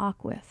with,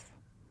 talk with,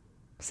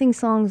 sing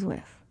songs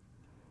with,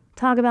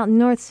 talk about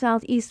north,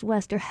 south, east,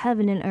 west, or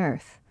heaven and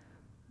earth,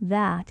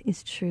 that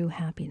is true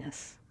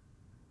happiness.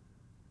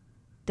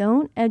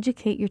 Don't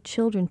educate your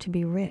children to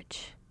be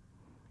rich.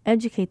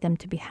 Educate them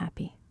to be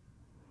happy.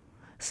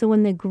 So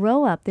when they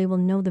grow up, they will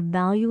know the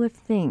value of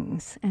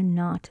things and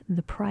not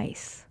the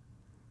price.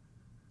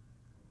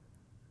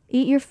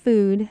 Eat your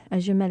food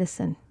as your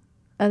medicine.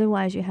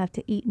 Otherwise, you have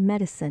to eat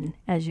medicine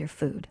as your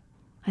food.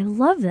 I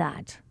love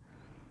that.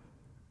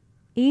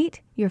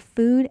 Eat your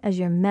food as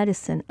your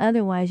medicine.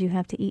 Otherwise, you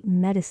have to eat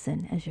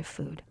medicine as your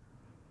food.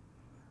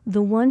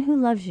 The one who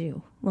loves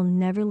you will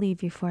never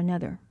leave you for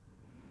another.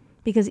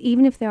 Because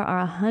even if there are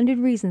 100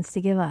 reasons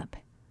to give up,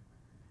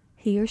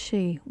 he or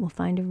she will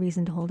find a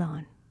reason to hold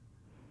on.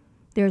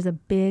 There's a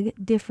big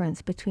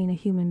difference between a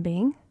human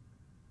being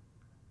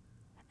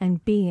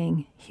and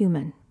being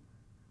human.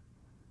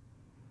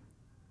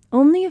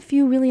 Only a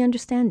few really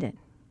understand it.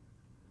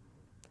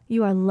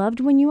 You are loved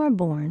when you are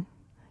born.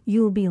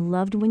 You will be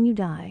loved when you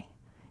die.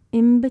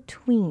 In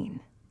between,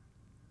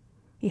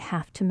 you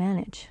have to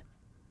manage.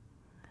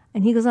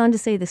 And he goes on to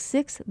say the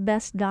 6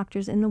 best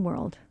doctors in the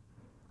world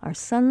are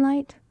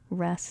sunlight,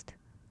 rest,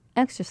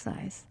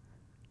 exercise,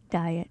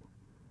 diet,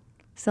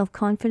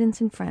 self-confidence,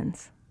 and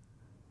friends.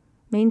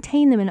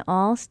 Maintain them in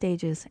all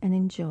stages and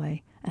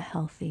enjoy a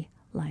healthy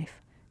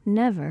life.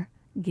 Never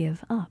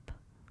give up.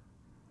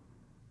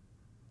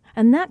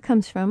 And that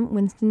comes from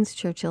Winston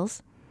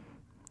Churchill's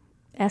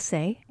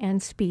essay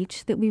and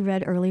speech that we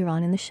read earlier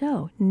on in the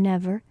show.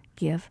 Never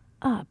give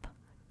up.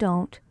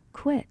 Don't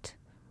quit.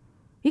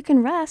 You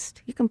can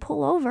rest. You can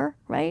pull over,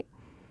 right?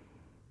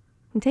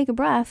 And take a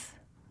breath.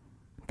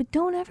 But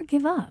don't ever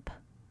give up.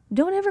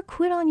 Don't ever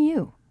quit on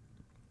you.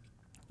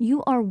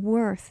 You are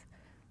worth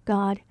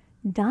God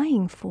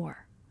dying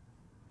for.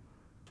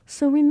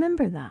 So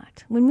remember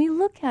that when we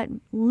look at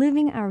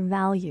living our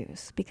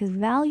values, because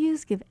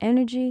values give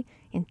energy,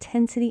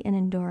 intensity, and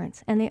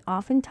endurance, and they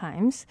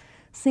oftentimes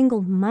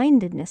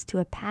single-mindedness to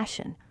a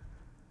passion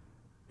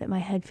that my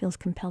head feels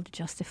compelled to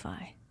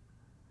justify.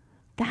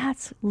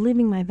 That's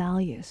living my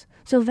values.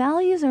 So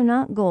values are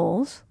not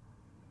goals.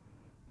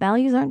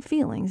 Values aren't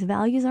feelings.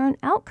 Values aren't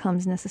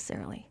outcomes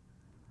necessarily.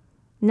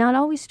 Not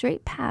always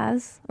straight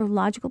paths or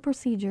logical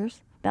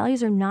procedures.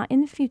 Values are not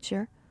in the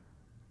future.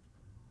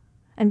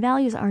 And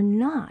values are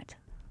not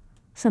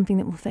something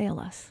that will fail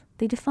us.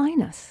 They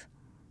define us.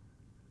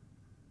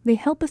 They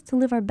help us to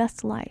live our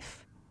best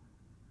life.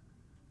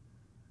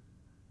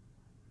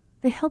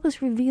 They help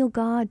us reveal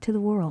God to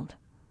the world.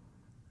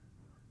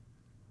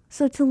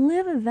 So to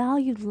live a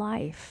valued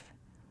life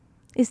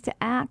is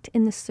to act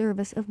in the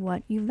service of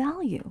what you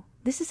value.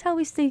 This is how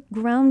we stay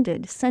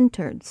grounded,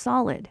 centered,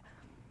 solid.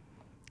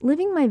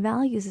 Living my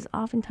values is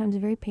oftentimes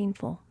very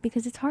painful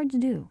because it's hard to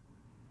do.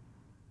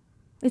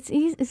 It's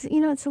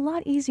a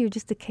lot easier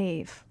just to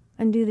cave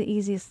and do the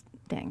easiest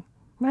thing,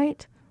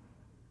 right?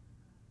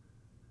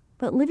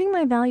 But living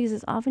my values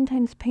is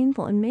oftentimes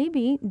painful, and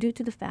maybe due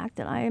to the fact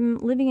that I am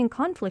living in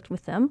conflict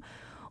with them,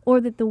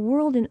 or that the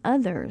world and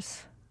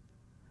others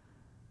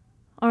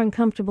are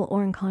uncomfortable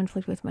or in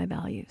conflict with my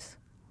values.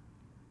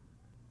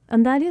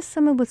 And that is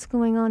some of what's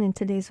going on in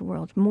today's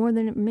world, more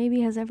than it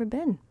maybe has ever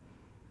been,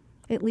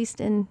 at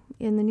least in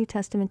the New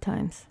Testament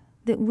times,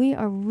 that we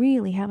are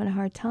really having a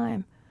hard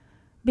time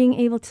being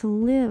able to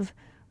live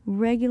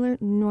regular,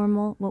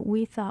 normal, what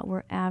we thought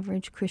were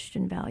average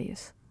Christian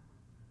values.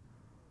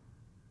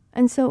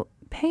 And so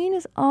pain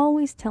is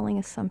always telling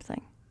us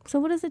something. So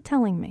what is it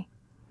telling me?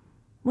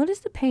 What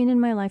is the pain in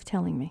my life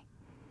telling me?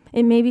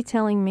 It may be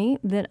telling me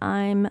that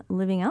I'm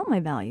living out my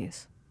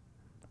values,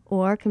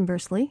 or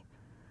conversely,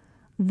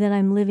 that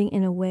I'm living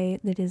in a way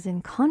that is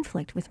in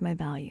conflict with my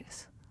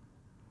values.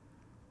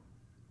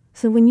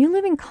 So when you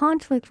live in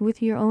conflict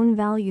with your own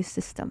value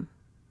system,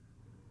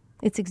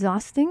 it's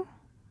exhausting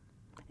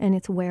and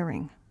it's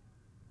wearing.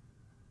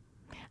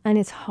 And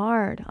it's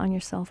hard on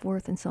your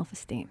self-worth and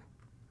self-esteem.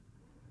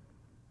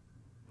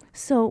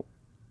 So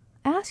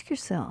ask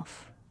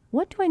yourself,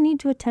 what do I need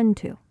to attend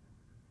to?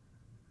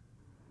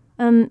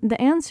 The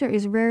answer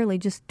is rarely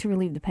just to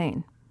relieve the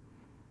pain.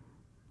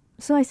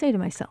 So I say to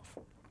myself,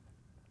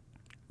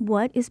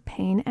 what is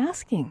pain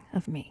asking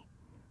of me?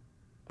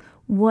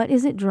 What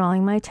is it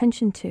drawing my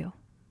attention to?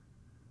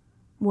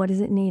 What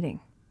is it needing?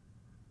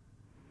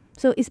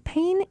 So is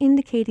pain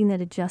indicating that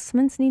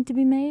adjustments need to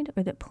be made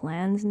or that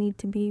plans need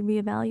to be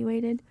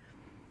reevaluated?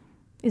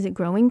 Is it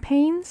growing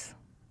pains?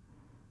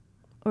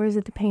 Or is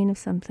it the pain of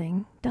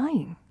something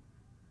dying?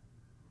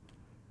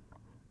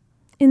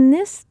 In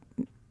this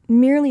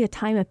merely a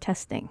time of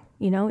testing,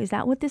 is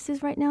that what this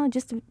is right now?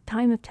 Just a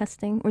time of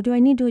testing? Or do I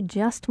need to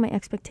adjust my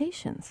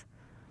expectations?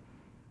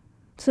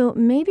 So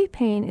maybe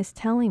pain is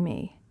telling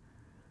me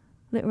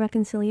that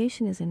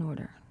reconciliation is in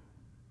order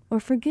or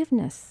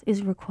forgiveness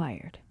is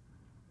required.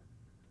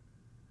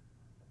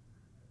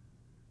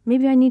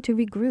 Maybe I need to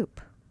regroup.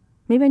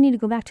 Maybe I need to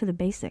go back to the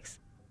basics.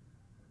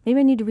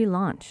 Maybe I need to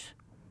relaunch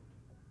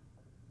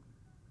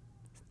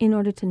in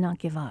order to not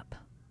give up.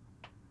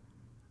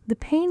 The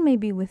pain may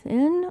be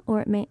within or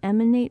it may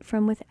emanate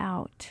from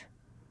without.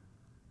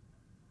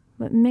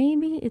 But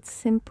maybe it's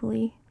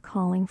simply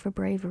calling for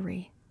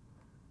bravery.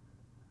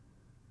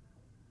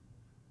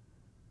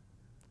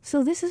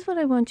 So this is what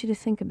I want you to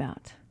think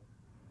about.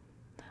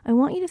 I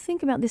want you to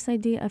think about this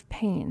idea of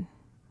pain,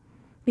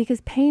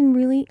 because pain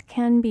really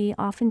can be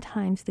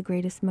oftentimes the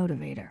greatest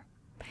motivator.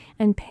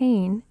 And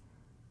pain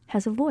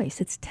has a voice.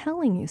 It's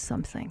telling you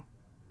something.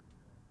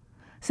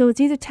 So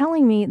it's either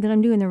telling me that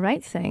I'm doing the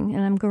right thing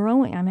and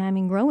I'm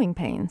having growing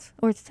pains,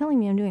 or it's telling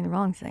me I'm doing the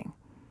wrong thing.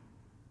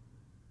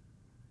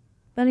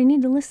 But I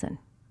need to listen.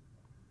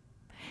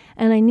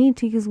 And I need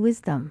to use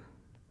wisdom.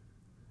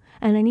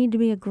 And I need to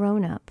be a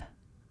grown-up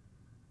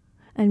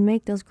and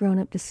make those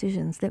grown-up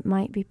decisions that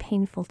might be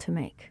painful to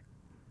make,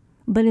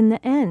 but in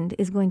the end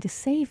is going to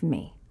save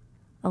me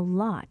a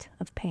lot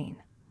of pain.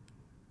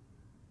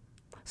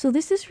 So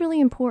this is really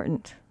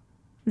important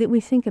that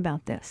we think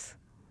about this.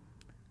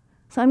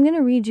 So I'm going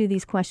to read you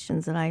these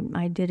questions that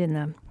I did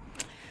in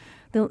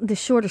the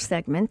shorter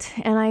segment,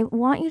 and I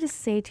want you to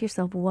say to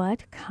yourself,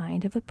 what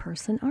kind of a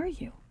person are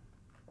you?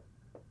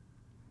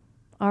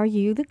 Are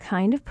you the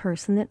kind of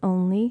person that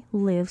only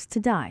lives to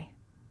die?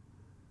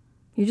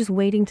 You're just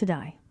waiting to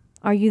die.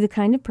 Are you the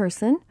kind of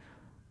person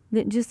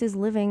that just is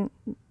living,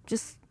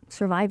 just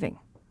surviving?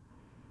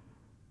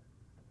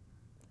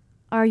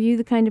 Are you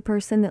the kind of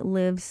person that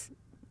lives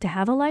to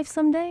have a life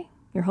someday?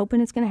 You're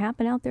hoping it's going to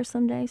happen out there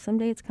someday.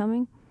 Someday it's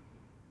coming.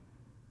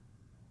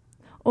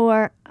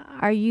 Or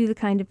are you the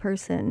kind of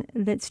person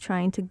that's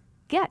trying to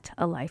get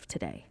a life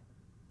today?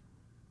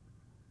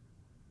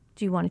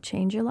 Do you want to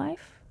change your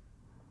life?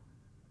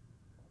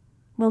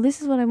 Well,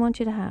 this is what I want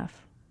you to have.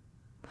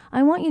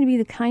 I want you to be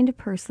the kind of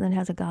person that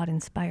has a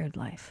God-inspired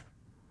life.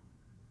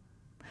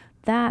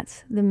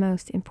 That's the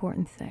most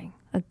important thing,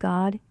 a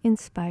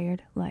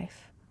God-inspired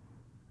life.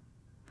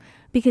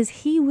 Because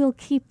He will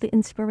keep the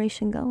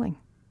inspiration going.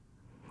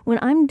 When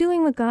I'm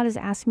doing what God has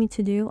asked me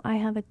to do, I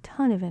have a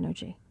ton of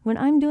energy. When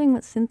I'm doing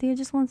what Cynthia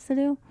just wants to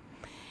do,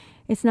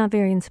 it's not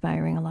very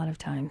inspiring a lot of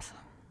times.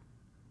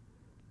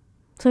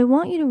 So I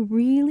want you to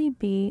really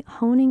be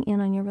honing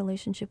in on your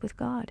relationship with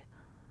God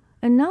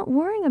and not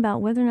worrying about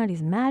whether or not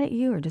He's mad at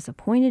you or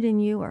disappointed in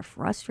you or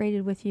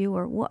frustrated with you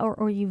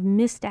or you've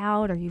missed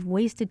out or you've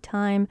wasted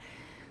time.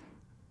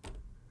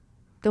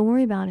 Don't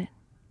worry about it.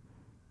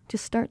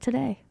 Just start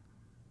today.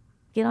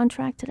 Get on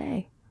track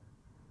today.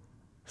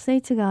 Say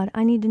to God,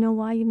 I need to know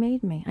why you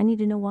made me. I need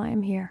to know why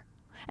I'm here.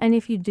 And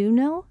if you do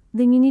know,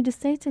 then you need to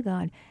say to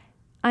God,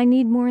 I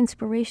need more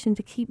inspiration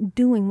to keep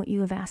doing what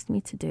you have asked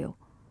me to do.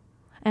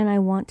 And I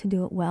want to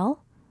do it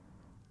well,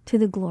 to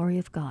the glory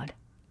of God.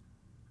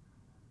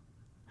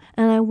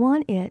 And I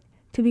want it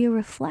to be a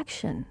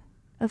reflection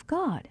of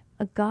God,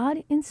 a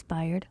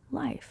God-inspired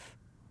life.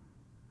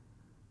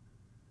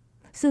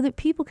 So that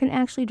people can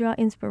actually draw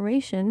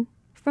inspiration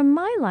from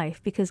my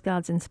life because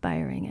God's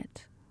inspiring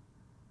it.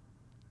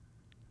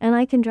 And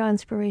I can draw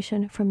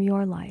inspiration from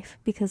your life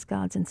because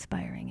God's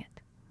inspiring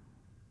it.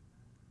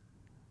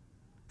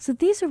 So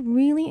these are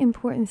really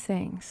important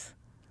things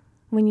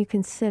when you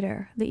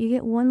consider that you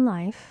get one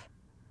life,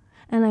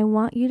 and I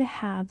want you to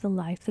have the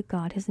life that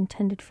God has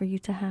intended for you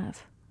to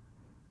have.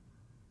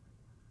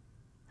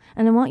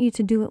 And I want you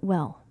to do it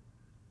well.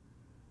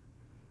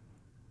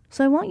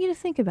 So I want you to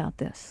think about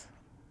this.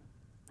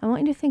 I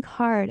want you to think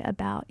hard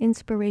about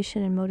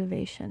inspiration and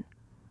motivation.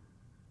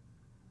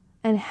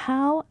 And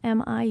how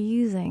am I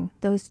using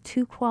those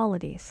two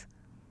qualities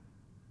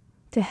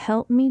to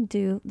help me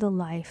do the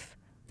life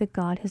that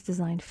God has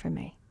designed for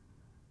me?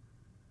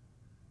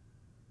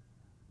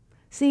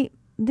 See,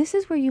 this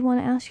is where you want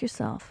to ask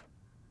yourself,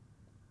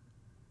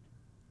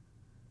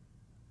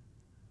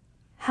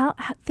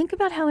 think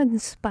about how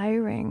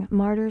inspiring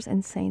martyrs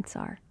and saints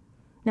are.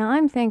 Now,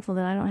 I'm thankful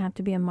that I don't have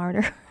to be a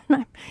martyr,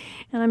 and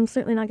I'm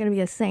certainly not going to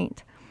be a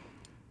saint.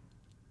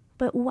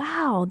 But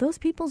wow, those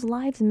people's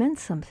lives meant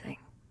something.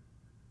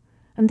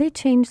 And they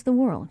changed the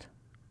world.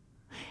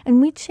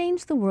 And we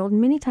change the world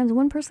many times,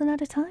 one person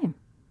at a time.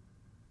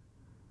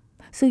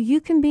 So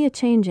you can be a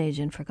change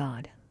agent for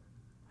God.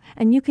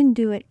 And you can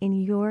do it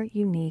in your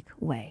unique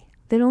way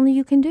that only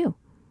you can do.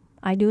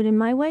 I do it in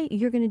my way,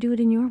 you're going to do it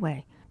in your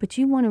way. But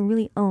you want to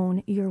really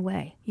own your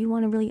way. You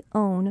want to really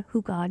own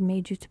who God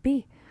made you to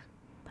be.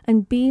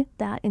 And be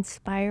that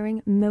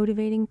inspiring,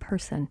 motivating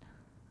person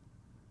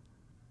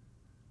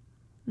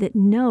that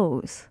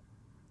knows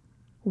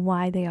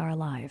why they are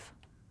alive.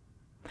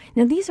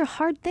 Now, these are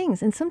hard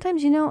things. And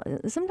sometimes,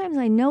 sometimes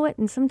I know it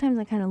and sometimes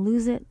I kind of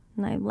lose it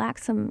and I lack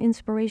some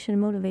inspiration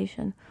and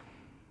motivation.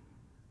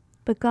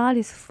 But God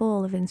is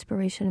full of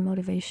inspiration and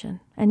motivation.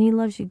 And He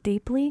loves you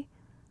deeply,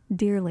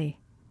 dearly,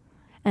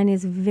 and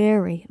is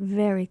very,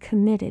 very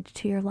committed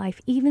to your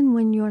life, even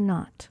when you're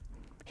not.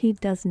 He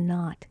does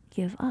not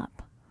give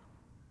up.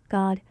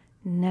 God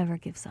never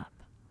gives up.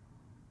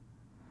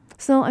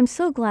 So I'm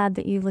so glad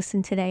that you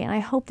listened today, and I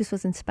hope this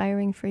was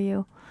inspiring for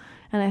you,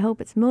 and I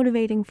hope it's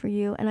motivating for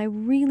you, and I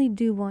really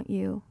do want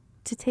you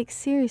to take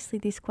seriously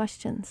these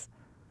questions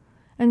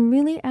and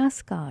really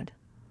ask God,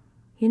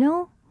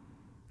 you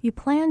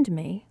planned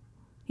me,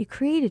 you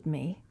created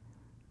me.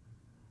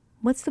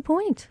 What's the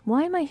point?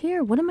 Why am I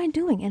here? What am I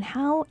doing? And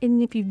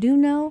if you do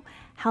know,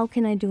 how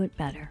can I do it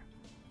better?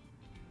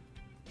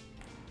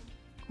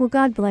 Well,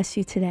 God bless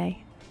you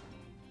today.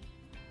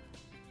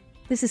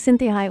 This is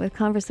Cynthia Hiett with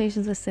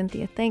Conversations with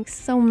Cynthia. Thanks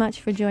so much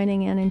for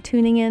joining in and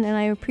tuning in, and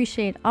I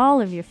appreciate all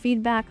of your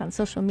feedback on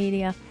social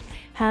media.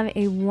 Have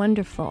a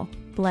wonderful,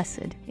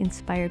 blessed,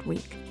 inspired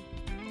week.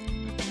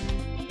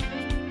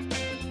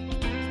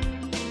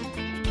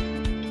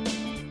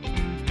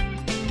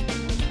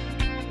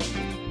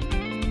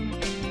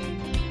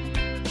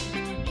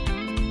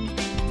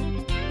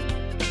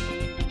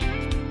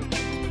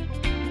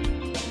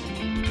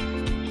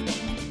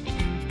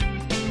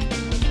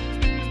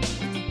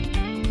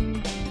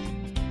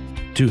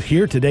 To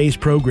hear today's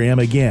program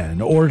again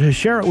or to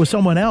share it with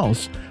someone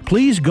else,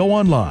 please go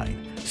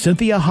online,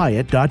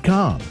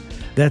 CynthiaHiett.com.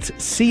 That's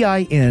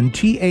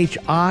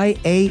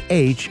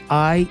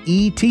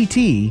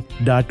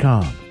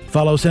CynthiaHiett.com.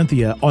 Follow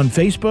Cynthia on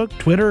Facebook,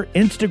 Twitter,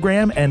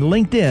 Instagram, and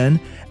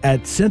LinkedIn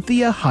at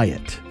Cynthia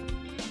Hiett.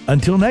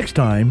 Until next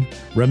time,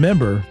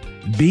 remember,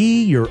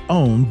 be your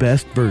own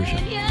best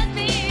version.